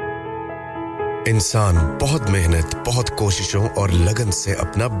conditions. इंसान बहुत मेहनत, बहुत कोशिशों और लगन से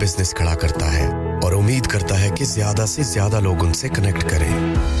अपना बिजनेस खड़ा करता है और उम्मीद करता है कि ज्यादा से ज्यादा लोग उनसे कनेक्ट करें।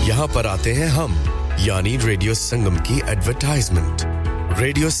 यहाँ पर आते हैं हम, यानी रेडियो संगम की एडवर्टाइजमेंट।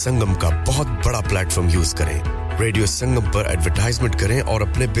 रेडियो संगम का बहुत बड़ा प्लेटफॉर्म यूज करें। रेडियो संगम पर एडवर्टाइजमेंट करें और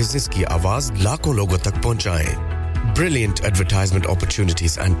अपने बिजनेस की आवाज लाखों लोगों तक पहुंचाएं। Brilliant advertisement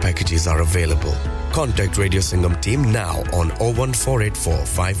opportunities and packages are available. Contact Radio Sangam team now on 01484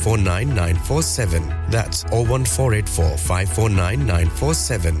 549 947. That's 01484 549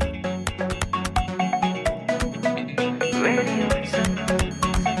 947.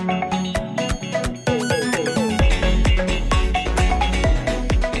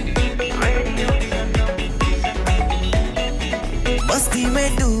 मस्ती में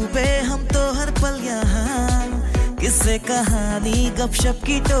डूबे हम तो हर पल यहाँ किस्से कहानी गपशप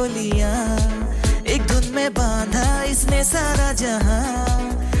की टोलियां एक धुन में बांधा इसने सारा जहां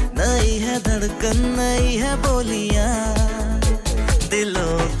नई है धड़कन नई है बोलियां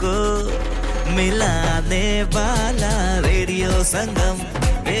दिलों को मिलाने वाला रेडियो संगम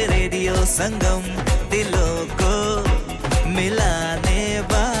दिलों को मिलाने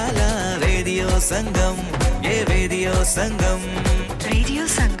वाला रेडियो संगम ये रेडियो संगम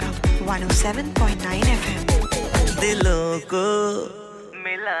 107.9 FM. दिलों को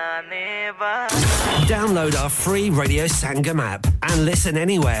मिलाने वाला Download our free Radio Sangam app and listen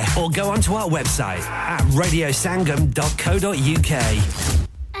anywhere or go onto our website at radiosangam.co.uk.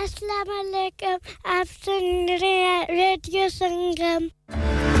 Assalamu alaikum. आप सुन रहे हैं रेडियो संगम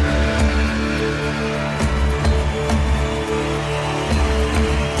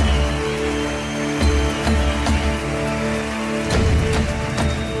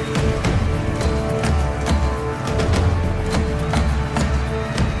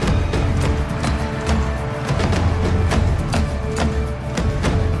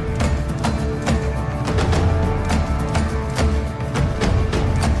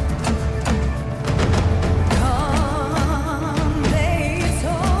Come, baby.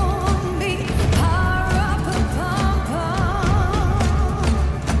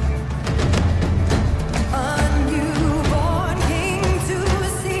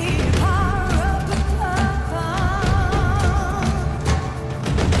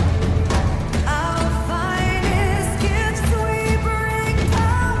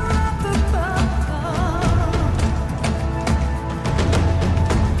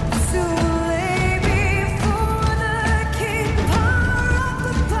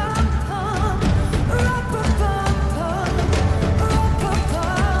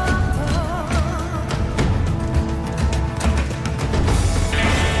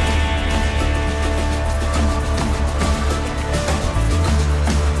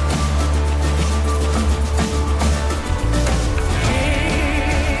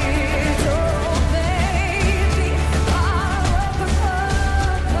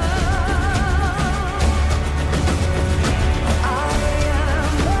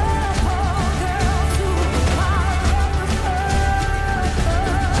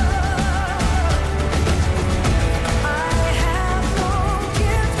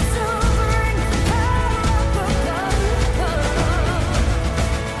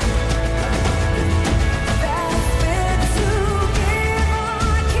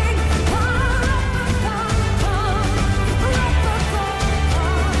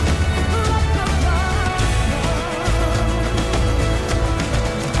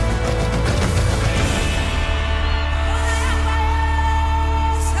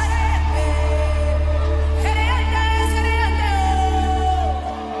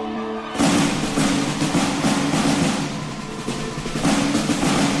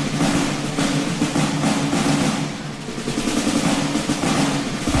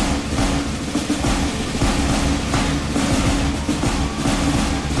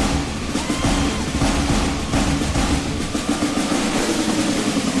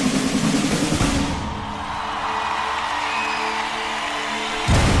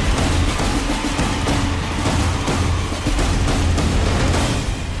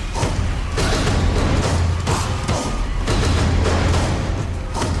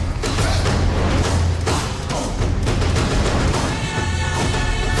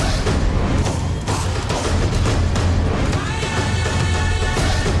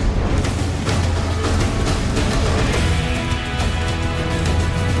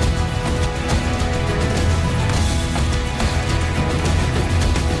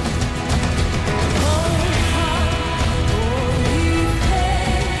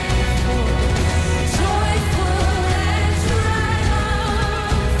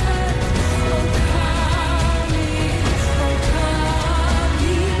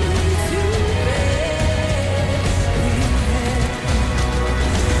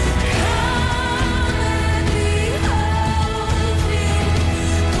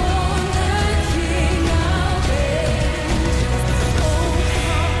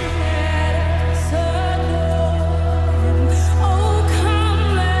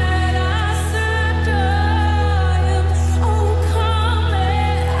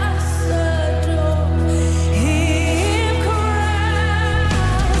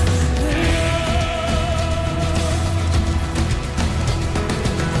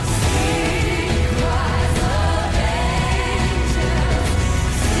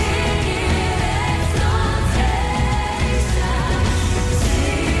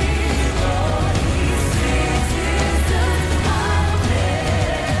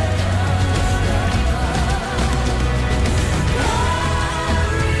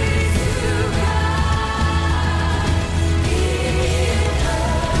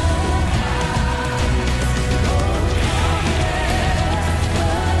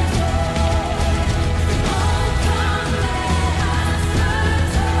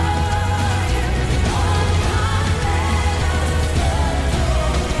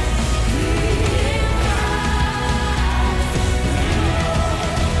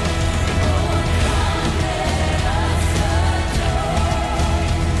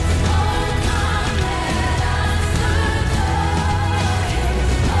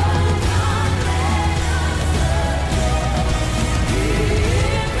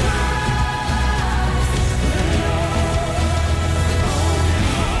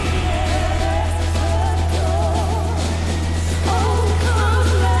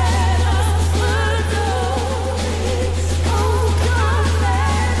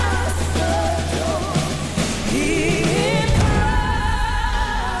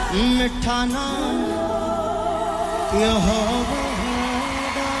 मिठाना यहोवा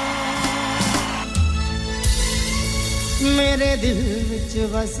मेरे दिल विच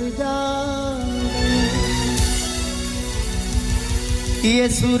बस जावे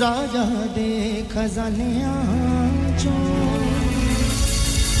यीशु राजा दे खजानियां चों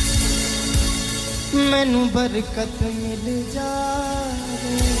मैनू बरकत मिल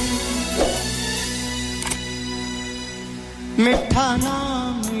जावे मिठा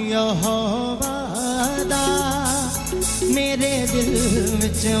नाम यहोवा दा मेरे दिल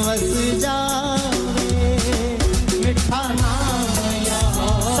विच वस जावे मिठा नाम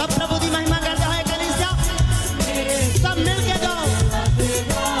यहोवा सब प्रभु दी महिमा करते हैं कलीसिया सब मिल के गाओ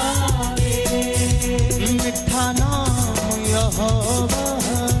मिठा नाम यहोवा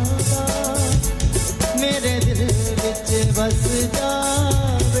दा मेरे दिल विच बस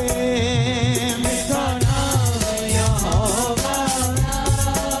जावे मिठा नाम यहोवा दा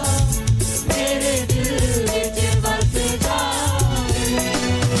मेरे दिल विच बस जावे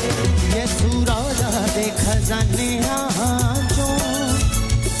यीशु राजा दे खजानियां चों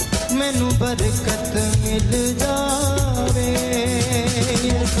मैनू बरकत मिल जावे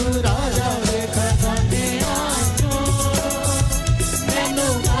यीशु राजा दे खजानियां चों मैनू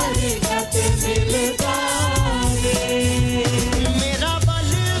बरकत मिल जावे मेरा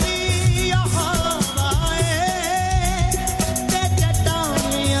बल भी यहोवा है ते चट्टान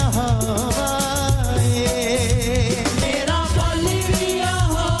यहोवा है मेरा बल भी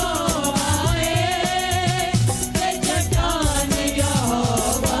यहोवा है ते चट्टान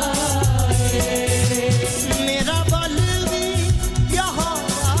यहोवा है मेरा बल भी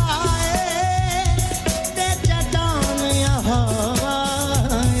यहोवा है ते चट्टान यहोवा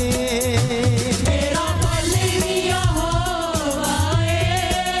है मेरा बल भी यहोवा है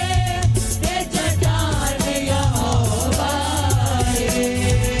ते चट्टान यहोवा है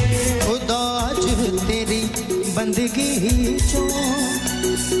खुदा अज तेरी बंदगी चों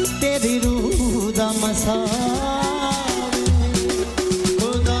तेरी रूह दा मसा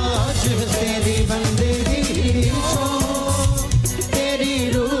खुदा अज तेरी बंदगी चों तेरी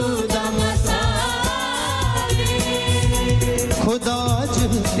रूह दा मसा खुदा अज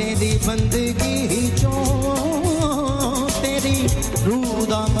तेरी बंदगी चों तेरी रूह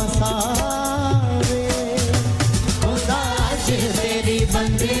दा मसा खुदा अज तेरी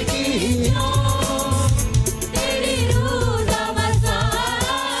बंदगी चों तेरी रूह दा मसा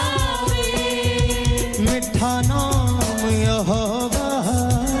मिठा नाम यहोवा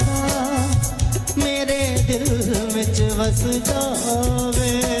मेरे दिल विच वस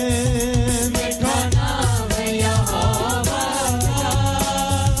जावे मिठा नाम यहोवा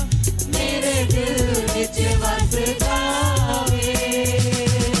मेरे दिल विच वस जावे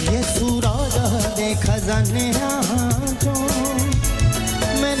यीशु राजा दे खजानियां चों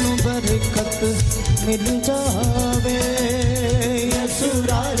मैनू बरकत मिल जावे यीशु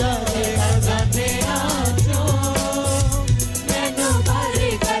राजा दे खजानियां चों मैनू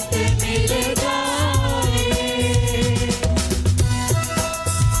बरकत मिल जावे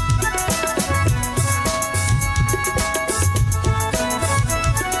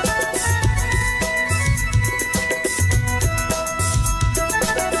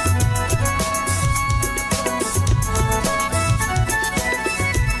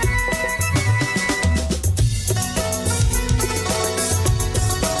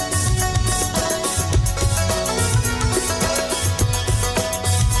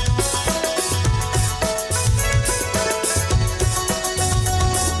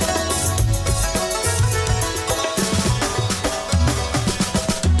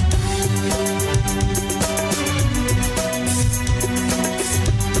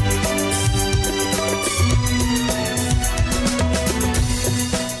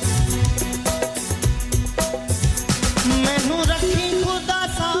मैनू रखी खुदा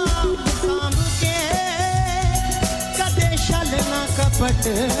सांभ सांभ के कदे छल ना कपट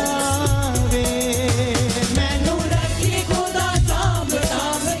आवे मैनू रखी खुदा सांभ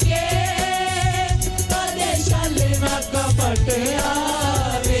सांभ के कदे छल ना कपट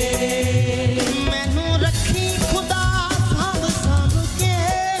आवे मैनू रखी खुदा सांभ सांभ के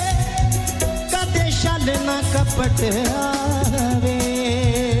कदे छल ना कपट आवे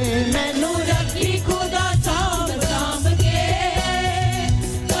मैनू रखी खुदा सांभ सांभ के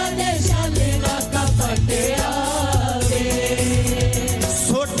कदे छल ना कपट आवे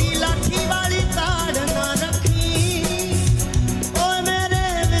छोटी लाठी वाली ताड़ ना रखी ओ मेरे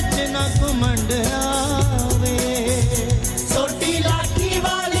विच ना घुमंड आवे छोटी लाठी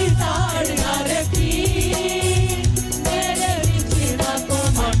वाली ताड़ ना रखी मेरे विच ना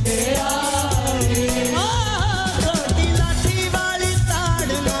घुमंड आवे छोटी लाठी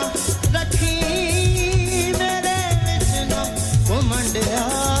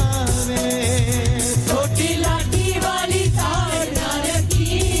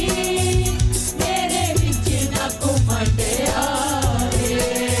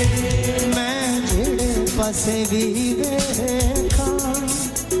पासे भी देखा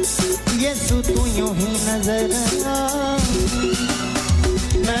यीशु तू यूं ही नजर आ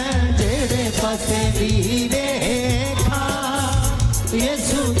मैं जेड़े पासे भी देखा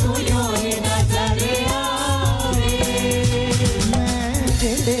यीशु तू यूं ही नजर आवे मैं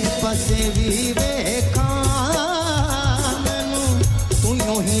जेड़े पासे भी देखा मैनू तू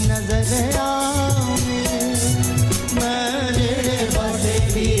यूं ही नजर आवे मैं जेड़े पासे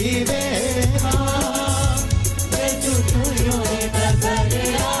भी देखा यीशु तू यूं ही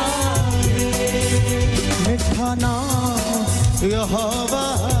नजर आवे मिठा नाम यहोवा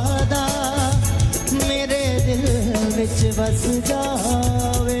दा मेरे दिल विच बस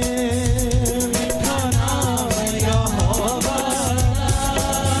जावे मिठा नाम यहोवा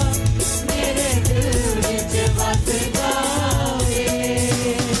मेरे दिल विच बस जावे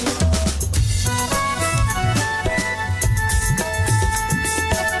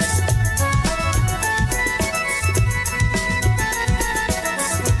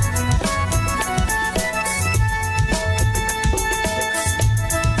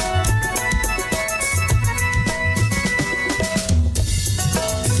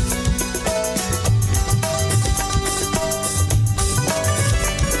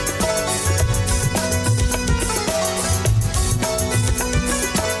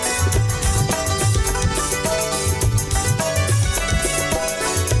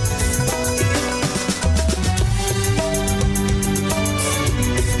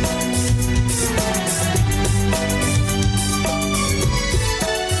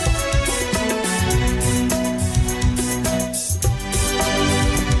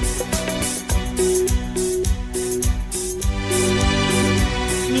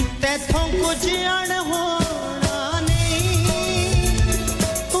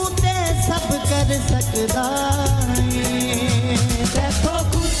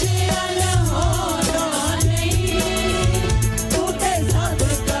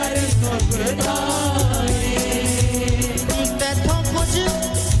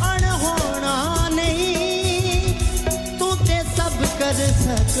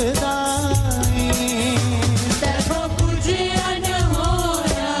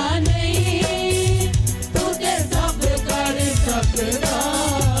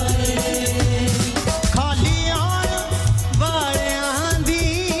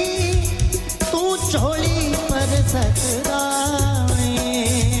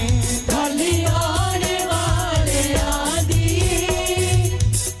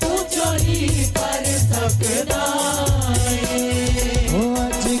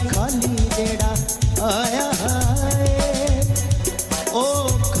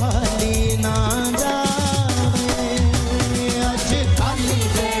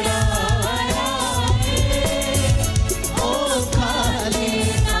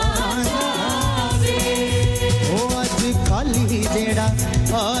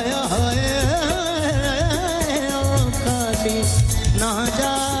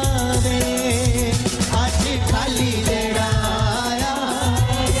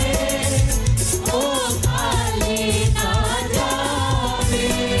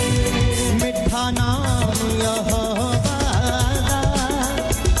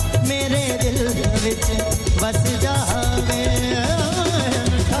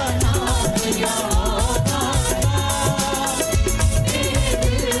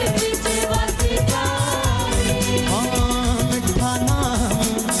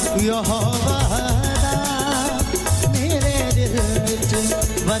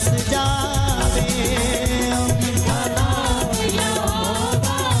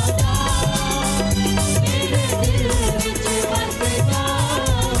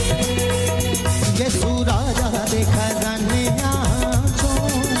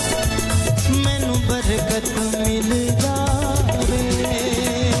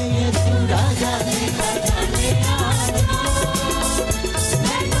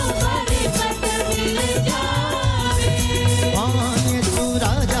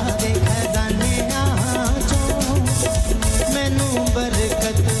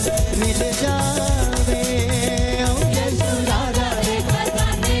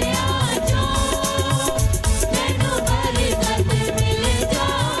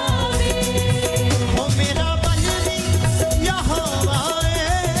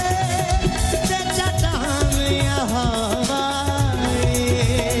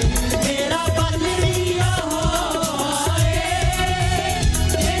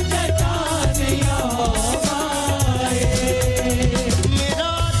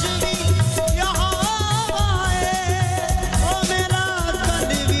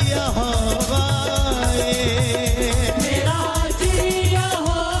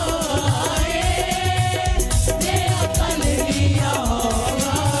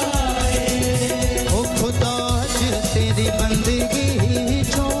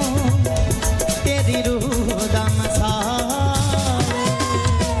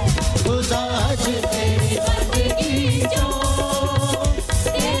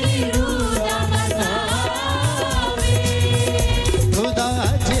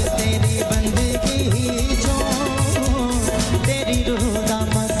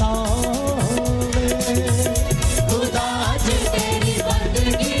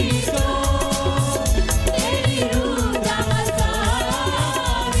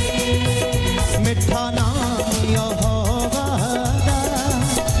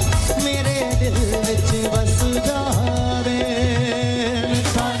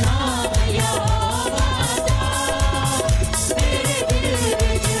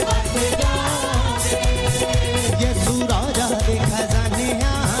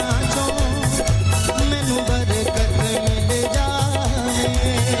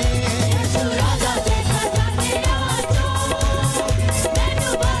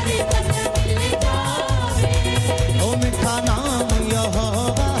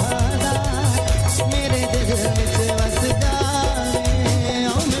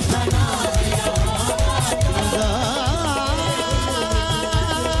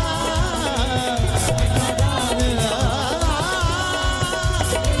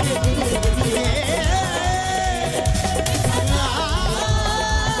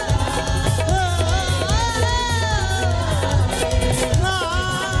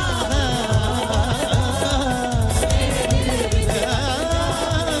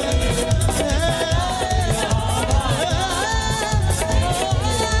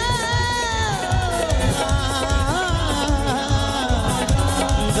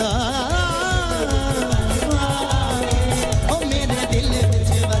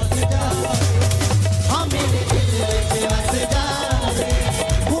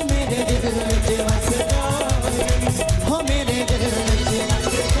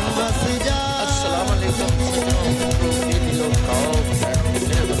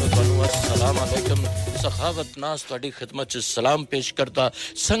सखावत नाज ਤੁਹਾਡੀ ਖidmat ਚ ਸਲਾਮ ਪੇਸ਼ ਕਰਦਾ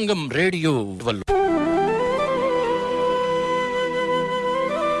ਸੰਗਮ ਰੇਡੀਓ ਵੱਲੋਂ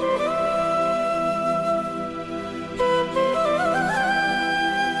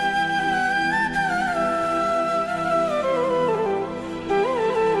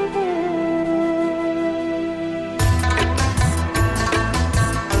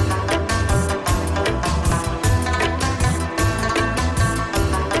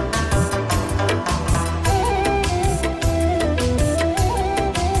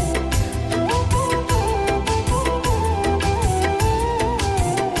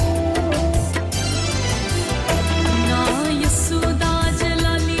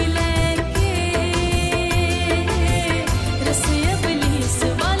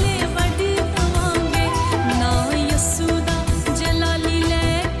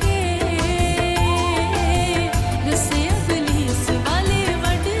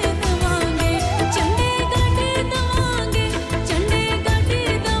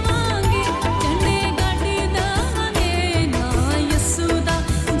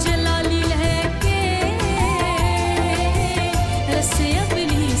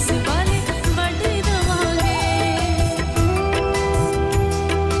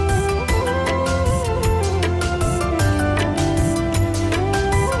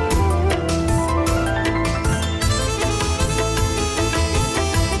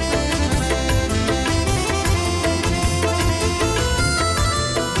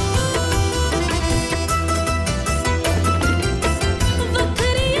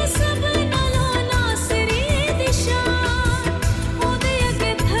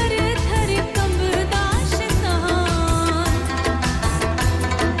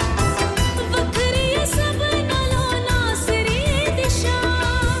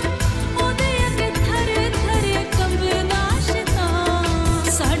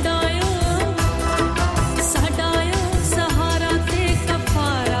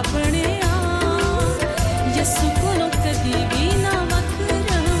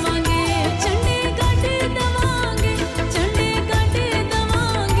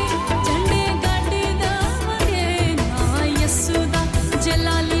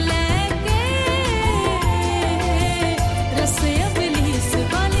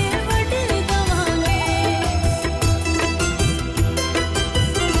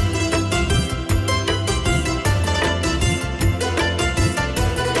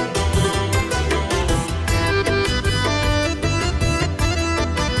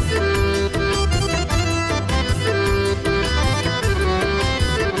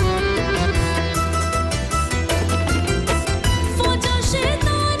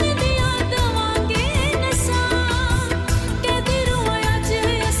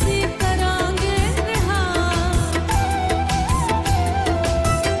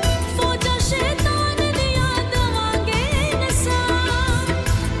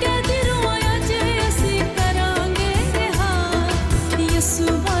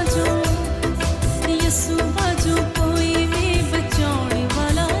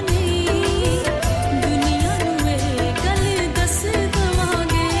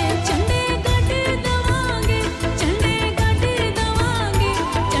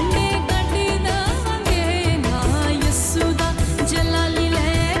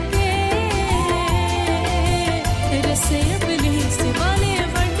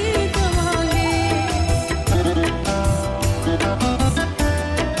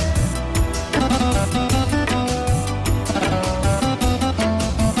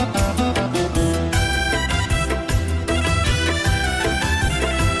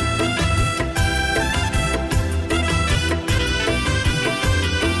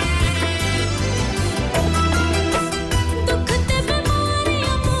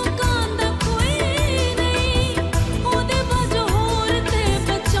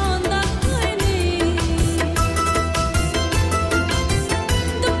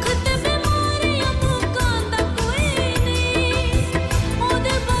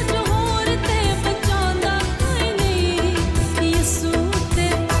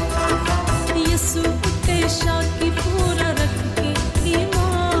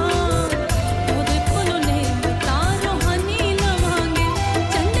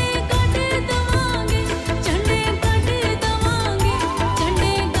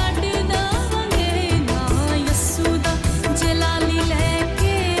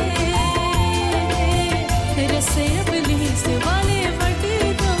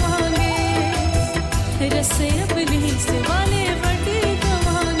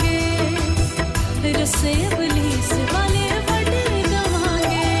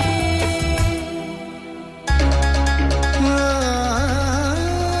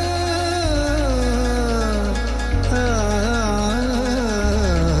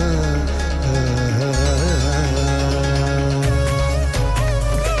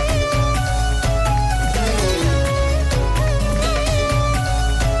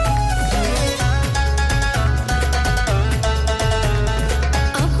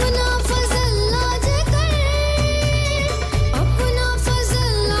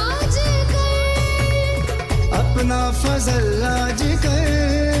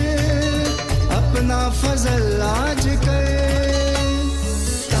फजल आज कर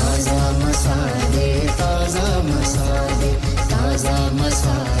ताजा मसाले ताजा मसाले ताजा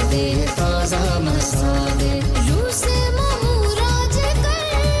मसाले ताजा मसाले यूं से ममूराज कर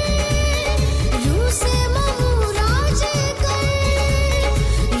यूं से ममूराज कर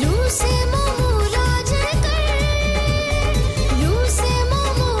यूं से ममूराज कर यूं से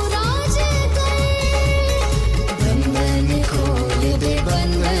ममूराज कर बंधन खोल दे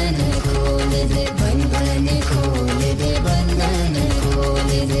बंधन खोल दे बंधन खोल दे बंधन खोल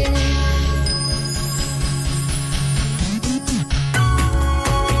दे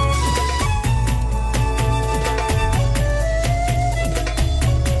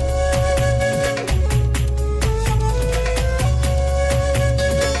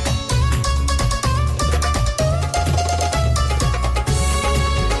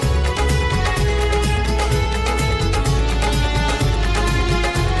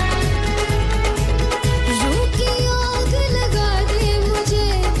रूह की आग लगा दे मुझे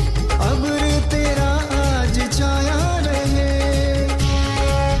अब्र तेरा आज छाया रहे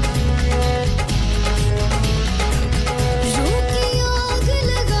रूह की आग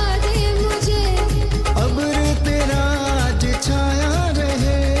लगा दे मुझे अब्र तेरा आज छाया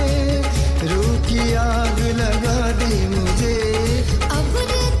रहे रूह की आग लगा दे मुझे अब्र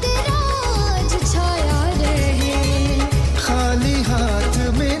तेरा आज छाया रहे खाली हाथ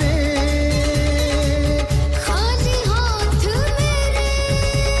मेरे खाली हाथ मेरे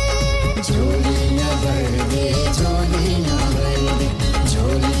झोली न भर दे झोली न भर दे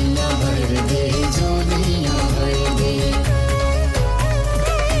झोली न भर दे झोली न भर दे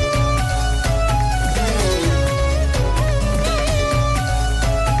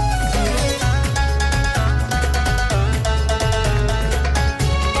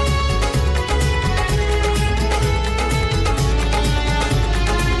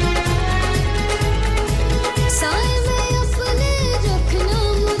साए में अपने रखना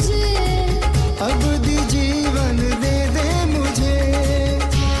मुझे अब दी जीवन दे दे मुझे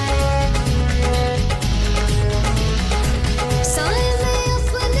साए में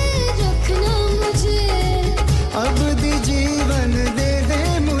अपने रखना मुझे अब दी जीवन दे दे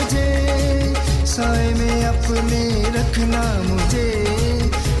मुझे साए में अपने रखना मुझे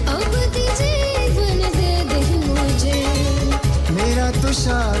अब दी जीवन दे दे मुझे मेरा तो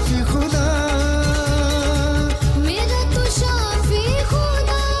शाफी खुदा मेरा तो शाफी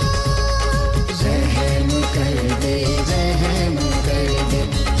खुदा रहम कर दे रहम कर दे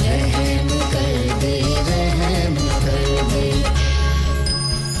रहम कर दे रहम कर दे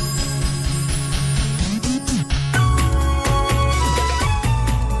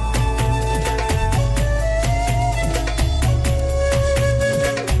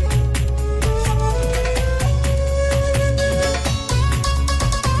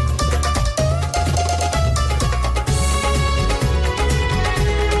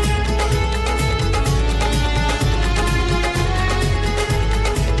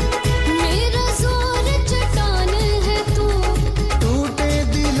मेरा जोर चट्टान है तू टूटे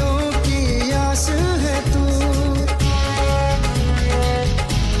दिलों की आस है तू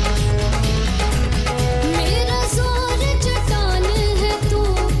मेरा जोर चट्टान है तू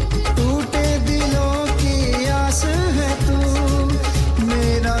टूटे दिलों की आस है तू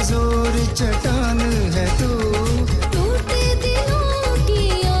मेरा जोर चट्टान है तू टूटे दिलों की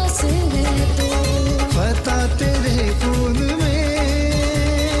आस है तू फता तेरे खून में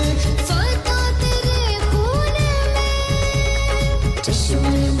फता तेरे खून में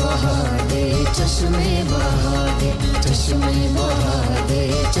चश्मे बहा दे चश्मे बहा दे चश्मे बहा दे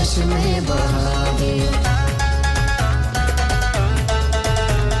चश्मे बहा दे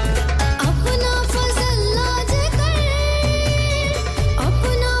अपना फजल आज कर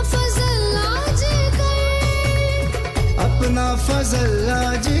अपना फजल आज कर अपना फजल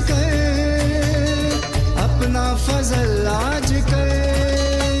आज कर अपना फजल आज कर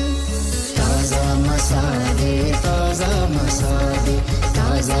ताजा मसाले ताजा मसाले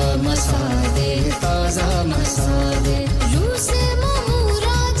ताजा मसाले ताजा मसाले यूं से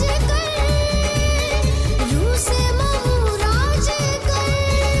ममूराज कर यूं से ममूराज कर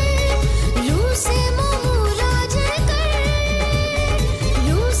यूं से ममूराज कर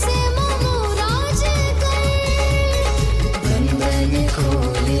यूं से ममूराज कर बंधन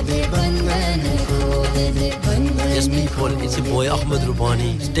खोल दे बंधन खोल दे बंधन Yes, people, it's your boy Ahmed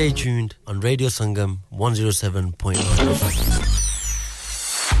Rubani. Stay tuned on Radio Sangam 107.9.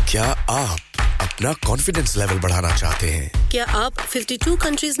 क्या आप अपना कॉन्फिडेंस लेवल बढ़ाना चाहते हैं? क्या आप 52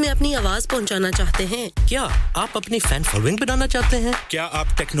 कंट्रीज में अपनी आवाज पहुंचाना चाहते हैं? क्या आप अपनी फैन फॉलोइंग बनाना चाहते हैं? क्या आप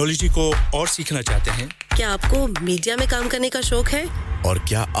टेक्नोलॉजी को और सीखना चाहते हैं? क्या आपको मीडिया में काम करने का शौक है? और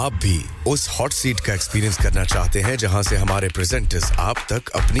क्या आप भी उस हॉट सीट का एक्सपीरियंस करना चाहते हैं जहां से हमारे प्रेजेंटर्स आप तक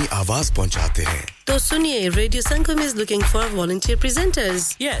अपनी आवाज पहुंचाते हैं? तो सुनिए, Radio Sangam is looking for volunteer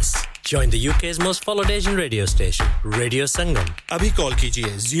presenters. Yes, join the UK's most followed Asian radio station, Radio Sangam. Abhi call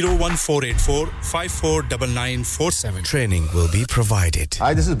kijiye 01484 549947. Training will be provided.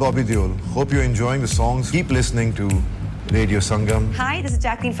 Hi, this is Bobby Deol. Hope you're enjoying the songs. Keep listening to Radio Sangam. Hi, this is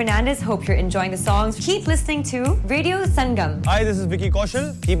Jacqueline Fernandez. Hope you're enjoying the songs. Keep listening to Radio Sangam. Hi, this is Vicky Kaushal.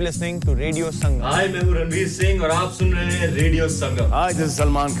 Keep listening to Radio Sangam. Hi, मैं हूँ रणवीर सिंह और आप सुन रहे हैं Radio Sangam. Hi, this is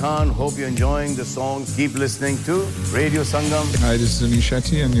Salman Khan. Hope you're enjoying the songs. Keep listening to Radio Sangam. Hi, this is Anish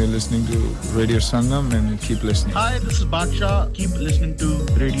Shetty and you're listening to Radio Sangam and keep listening. Hi, this is Baksha. Keep listening to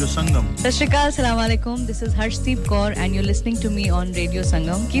Radio Sangam. Sat Shri Akal, Assalamu Alaikum. This is Harshdeep Kaur and you're listening to me on Radio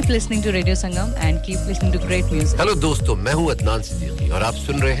Sangam. Keep listening to Radio Sangam and keep listening to great music. Hello दोस्तों, मैं हूँ अदनान और आप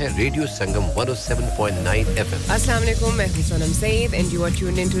सुन रहे हैं radio संगम 107.9 FM. अस्सलाम वालेकुम, मैं हूं सनम Saeed and you are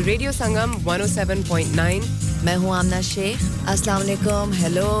tuned into Radio Sangam 107.9. मैं हूं आमना शेख. अस्सलाम वालेकुम.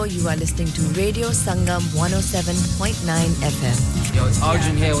 Hello, you are listening to Radio Sangam 107.9 FM. Yo, it's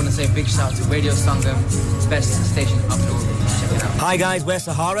Arjun here. I want to say a big shout out to Radio Sangam, best station up north. Check it out. Hi guys, we're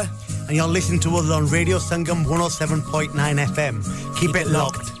Sahara and you're listening to us on Radio Sangam 107.9 FM. Keep it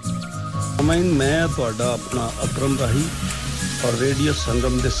locked. मैं ਤੁਹਾਡਾ ਆਪਣਾ ਅਕਰਮ ਰਾਹੀ और radio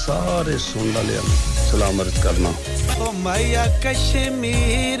संगम दे सारे सुन वाले सलाम अर्ज करना ओ मैया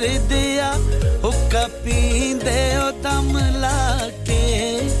कश्मीर दिया हुक्का पींदे ओ दम लाके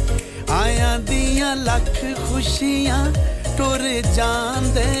आया दियां लख खुशियां टुर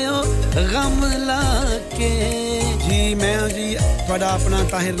जांदे ओ गम लाके जी मैं जी ਤੁਹਾਡਾ ਆਪਣਾ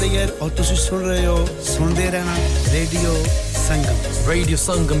ਤਾਹਿਰ ਨਈਰ और ਤੁਸੀਂ सुन रहे हो सुनते रहना radio Sangam. Radio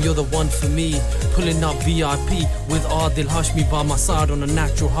Sangam, you're the one for me. Pulling up VIP with Adil Hashmi by my side on a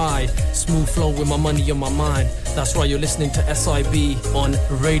natural high. Smooth flow with my money on my mind. That's right, you're listening to SIB on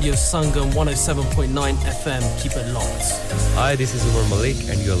Radio Sangam 107.9 FM. Keep it locked. Hi, this is Umar Malik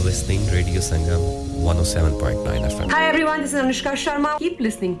and you're listening to Radio Sangam 107.9 FM. Hi everyone, this is Anushka Sharma. Keep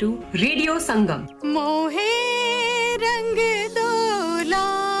listening to Radio Sangam. Mohe rang do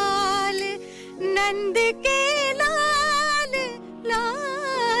laal nand ke लाल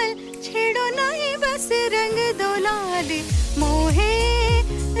छेड़ो नहीं बस रंग दो लाल मोहे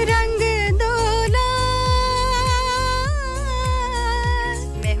रंग दो लाल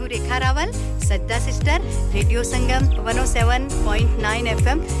मैं हूँ रेखा रावल सज्जा सिस्टर रेडियो संगम 107.9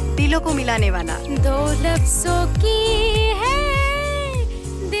 FM दिलों को मिलाने वाला दो लफ्जों की है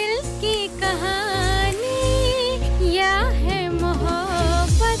दिल की कहानी या है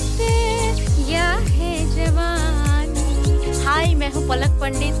मोहब्बत या है जवानी हाय मैं हूं पलक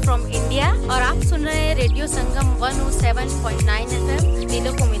पंडित फ्रॉम इंडिया और आप सुन रहे हैं रेडियो संगम 107.9 FM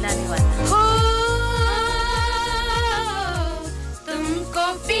दिलों को मिलाने वाला हो तुमको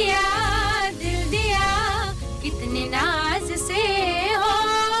पिया दिल दिया कितने नाज से हो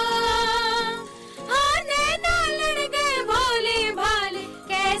नैना लड़ गए भोले भाले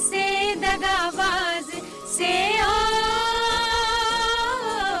कैसे दगाबाज से हो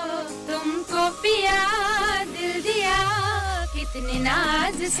तुमको पिया दिल दिया कितने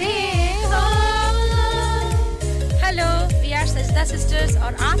नाज से हो hello we are Sajda sisters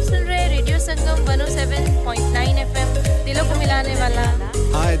और आप सुन रहे हैं रेडियो संगम 107.9 FM दिलों को मिलाने वाला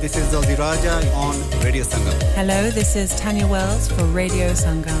Hi, this is Zoldi Raja on Radio Sangam. Hello, this is Tanya Wells for Radio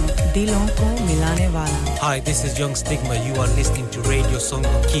Sangam. Dilon ko milane wala. Hi, this is Young Stigma. You are listening to Radio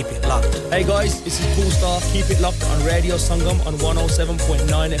Sangam. Keep it locked. Hey guys, this is Cool Star. Keep it locked on Radio Sangam on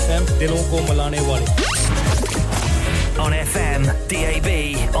 107.9 FM. Dilon ko milane wale. On FM, DAB,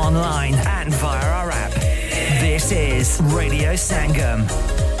 online and via our app. This is Radio Sangam.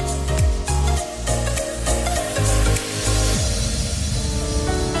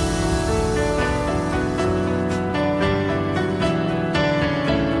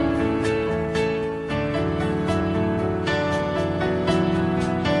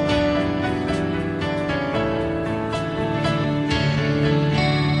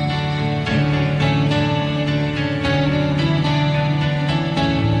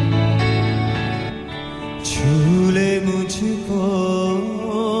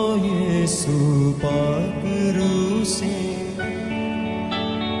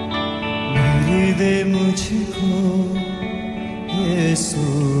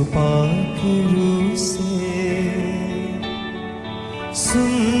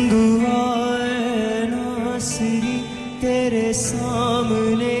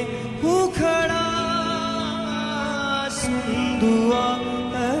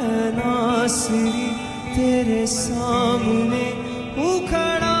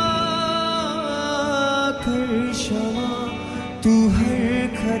 तू हर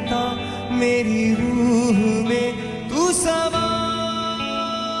मेरी रूह में तू समा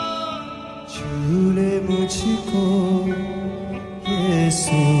छू ले मुझको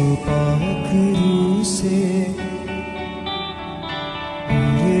यीशु पाक रूह से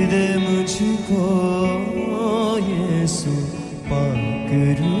दे मुझको यीशु पाक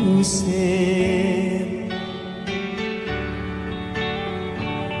रूह से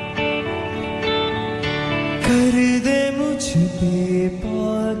कर दे मुझ पे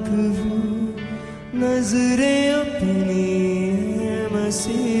पाक वो नजरें अपनी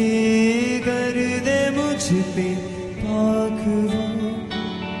मसीह कर दे मुझ पे पाक वो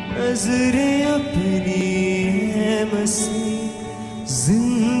नजरें अपनी मसीह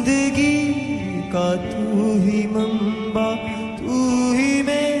जिंदगी का तू ही मंबा तू ही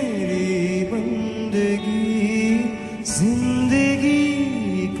मेरी बंदगी जिंदगी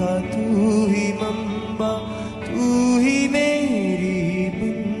का तू ही मंबा तू ही मेरी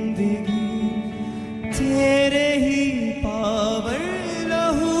बंदगी तेरे ही पावन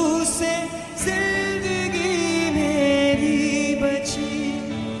लहू से जिंदगी मेरी बची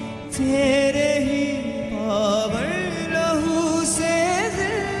तेरे ही पावन लहू से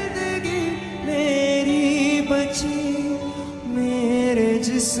जिंदगी मेरी बची मेरे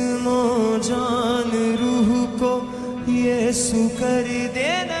जिस्मो जान रूह को यीशु कर दे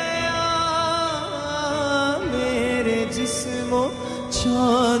जिस्मो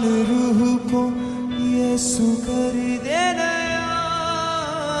जान रूह को यीशु कर दे नया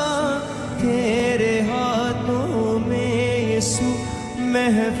तेरे हाथों में यीशु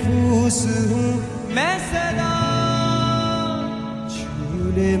महफूज हूँ मैं सदा छू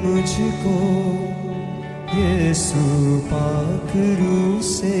ले मुझको यीशु पाक रूह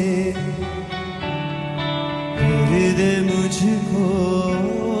से कर दे मुझको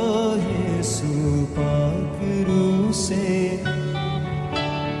यीशु पाक रूह से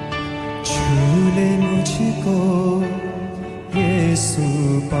छू ले मुझको यीशु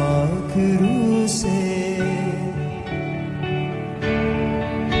पाक रूह से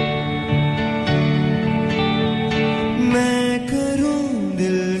मैं करूं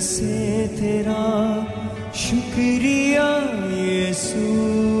दिल से तेरा शुक्रिया यीशु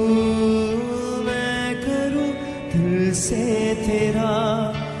मैं करूं दिल से तेरा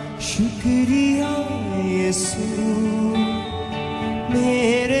शुक्रिया यीशु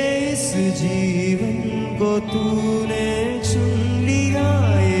मेरे इस जीवन को तूने चुन लिया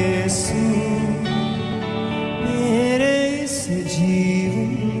यीशु मेरे इस जीवन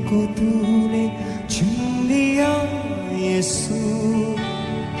को तूने चुन लिया यीशु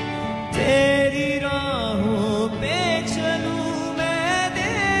तेरी राहों पे चलूं मैं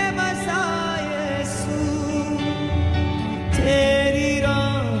दे बसा यीशु तेरी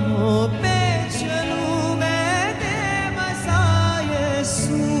राहों पे चलूं मैं दे बसा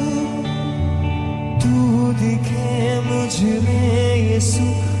यीशु तू दिखे मुझ में यीशु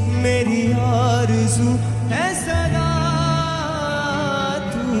मेरी आरज़ू है सदा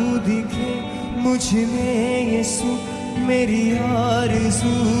तू दिखे मुझ में यीशु मेरी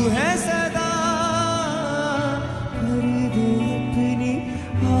आरज़ू है सदा कर दे अपनी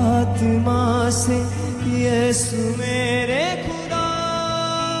आत्मा से यीशु मेरे खुदा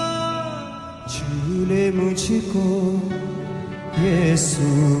छू ले मुझको यीशु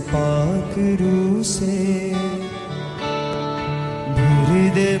पाक रूह से भर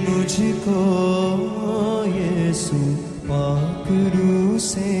दे मुझको यीशु पाक रूह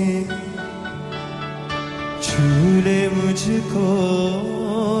से छू ले मुझको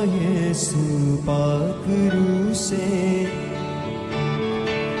यीशु पाक रूह से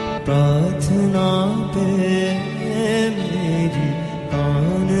प्रार्थना पे मेरी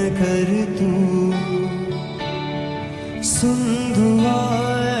कान कर तू सुन दुआ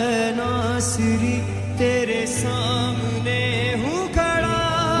नासरी तेरे सामने हूँ खड़ा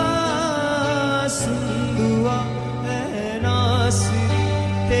सुन दुआ नासरी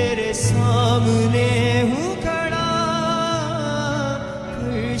तेरे सामने हूँ खड़ा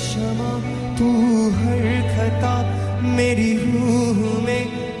कर क्षमा तू हर खता मेरी रूह में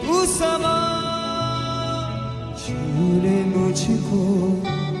तू समा छू ले मुझको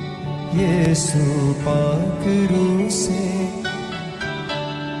यीशु पाक रूह से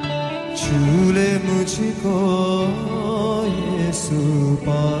छू ले मुझको यीशु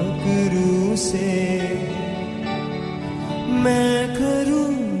पाक रूह से मैं करूं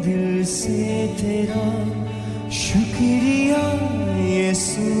दिल से तेरा शुक्रिया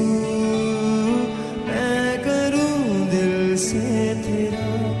यीशु मैं करूं दिल से तेरा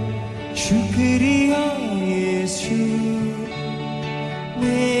शुक्रिया यीशु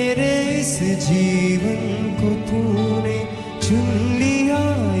मेरे इस जीवन को तूने चुन लिया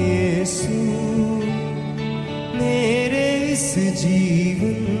यीशु मेरे इस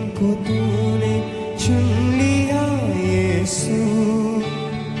जीवन को तूने चुन लिया यीशु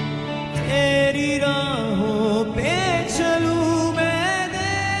तेरी राहों पे चलूं मैं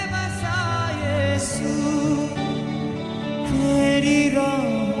बेबसा यीशु तेरी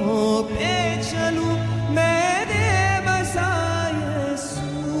राहों पे चलूं मैं बेबसा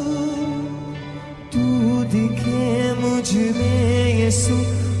यीशु तू दिखे मुझ में यीशु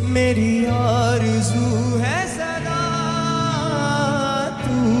मेरी आरज़ू है सदा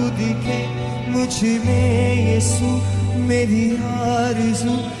तू दिखे मुझ में यीशु मेरी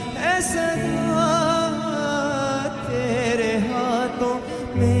आरज़ू है सदा तेरे हाथों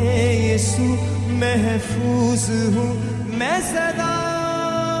में यीशु महफूज हूँ मैं सदा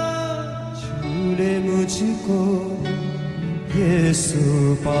छू ले मुझको यीशु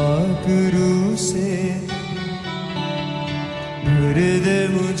पाक रूह से भर दे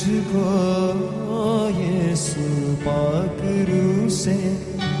मुझको यीशु पाक रूह से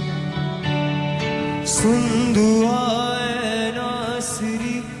सुन दुआ ऐ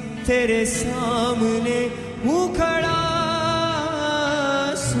नासरी तेरे सामने हूँ खड़ा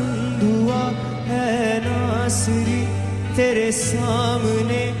सुन दुआ है नासरी तेरे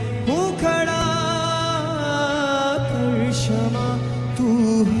सामने हूँ खड़ा कर क्षमा तू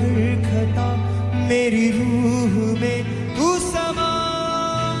हर खता मेरी रूह में तू समा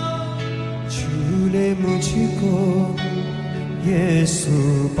छू ले मुझको यीशु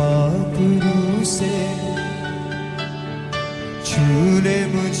पाक रूह से छू ले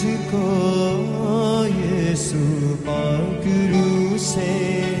मुझको यीशु पाक रूह से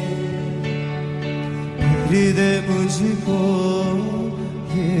भर दे मुझको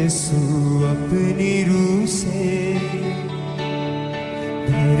यीशु अपनी रूह से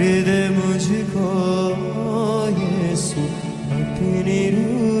भर दे मुझको यीशु अपनी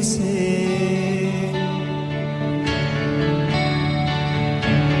रूह से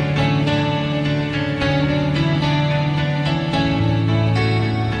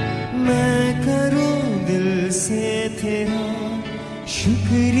तेरा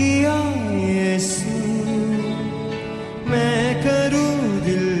शुक्रिया यीशु मैं करूं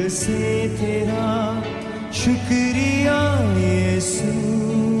दिल से तेरा शुक्रिया यीशु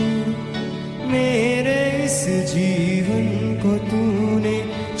मेरे इस जीवन को तूने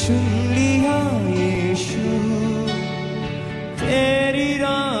चुन लिया यीशु तेरी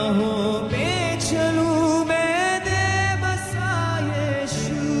राहों पे चलूं मैं बेबसा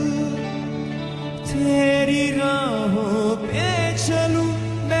यीशु तेरी राहों पे चलूं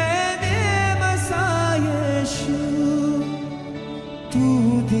मैं बेबसा यीशु तू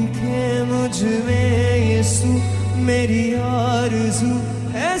दिखे मुझ में यीशु मेरी आरज़ू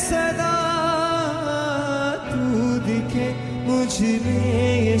है सदा तू दिखे मुझ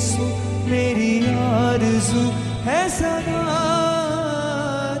में यीशु मेरी आरज़ू है सदा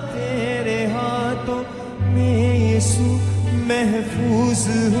तेरे हाथों में यीशु महफूज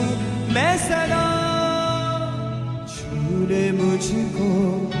हूँ मैं सदा ले मुझको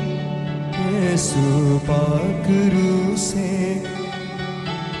यीशु पाक रूह से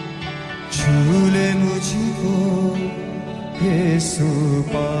छू ले मुझको यीशु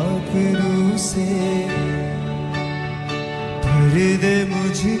पाक रूह से भर दे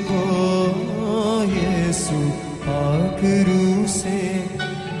मुझको यीशु पाक रूह से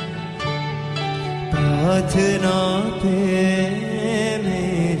प्रार्थना पे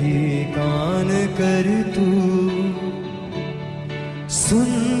मेरी कान कर तू सुन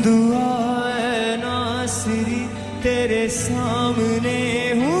दुआ ऐ नासरी तेरे सामने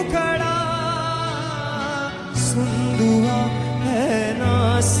हूँ खड़ा सुन दुआ ऐ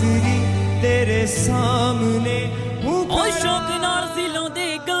नासरी तेरे सामने हूँ खड़ा ओ शौक नाल दिलों दे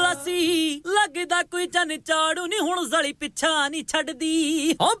गलासी लगदा कोई जन चाड़ू नहीं हुण जली पिछा नहीं छड्डी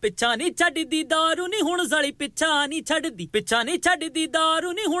ओ पिछा नहीं छड्डी दारू नहीं हुण जली पिछा नहीं छड्डी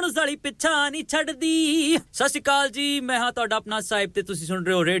दारू नहीं हुण जली पिछा नहीं छड्डी सत श्री अकाल जी मैं हां ਤੁਹਾਡਾ ਆਪਣਾ ਸਾਹਿਬ ਤੇ ਤੁਸੀਂ ਸੁਣ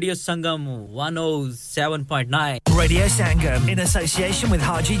ਰਹੇ ਹੋ radio Sangam 107.9 Radio Sangam in association with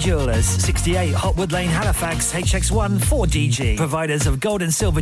Haji Jewellers 68 Hotwood Lane Halifax HX1 4DG providers of gold and silver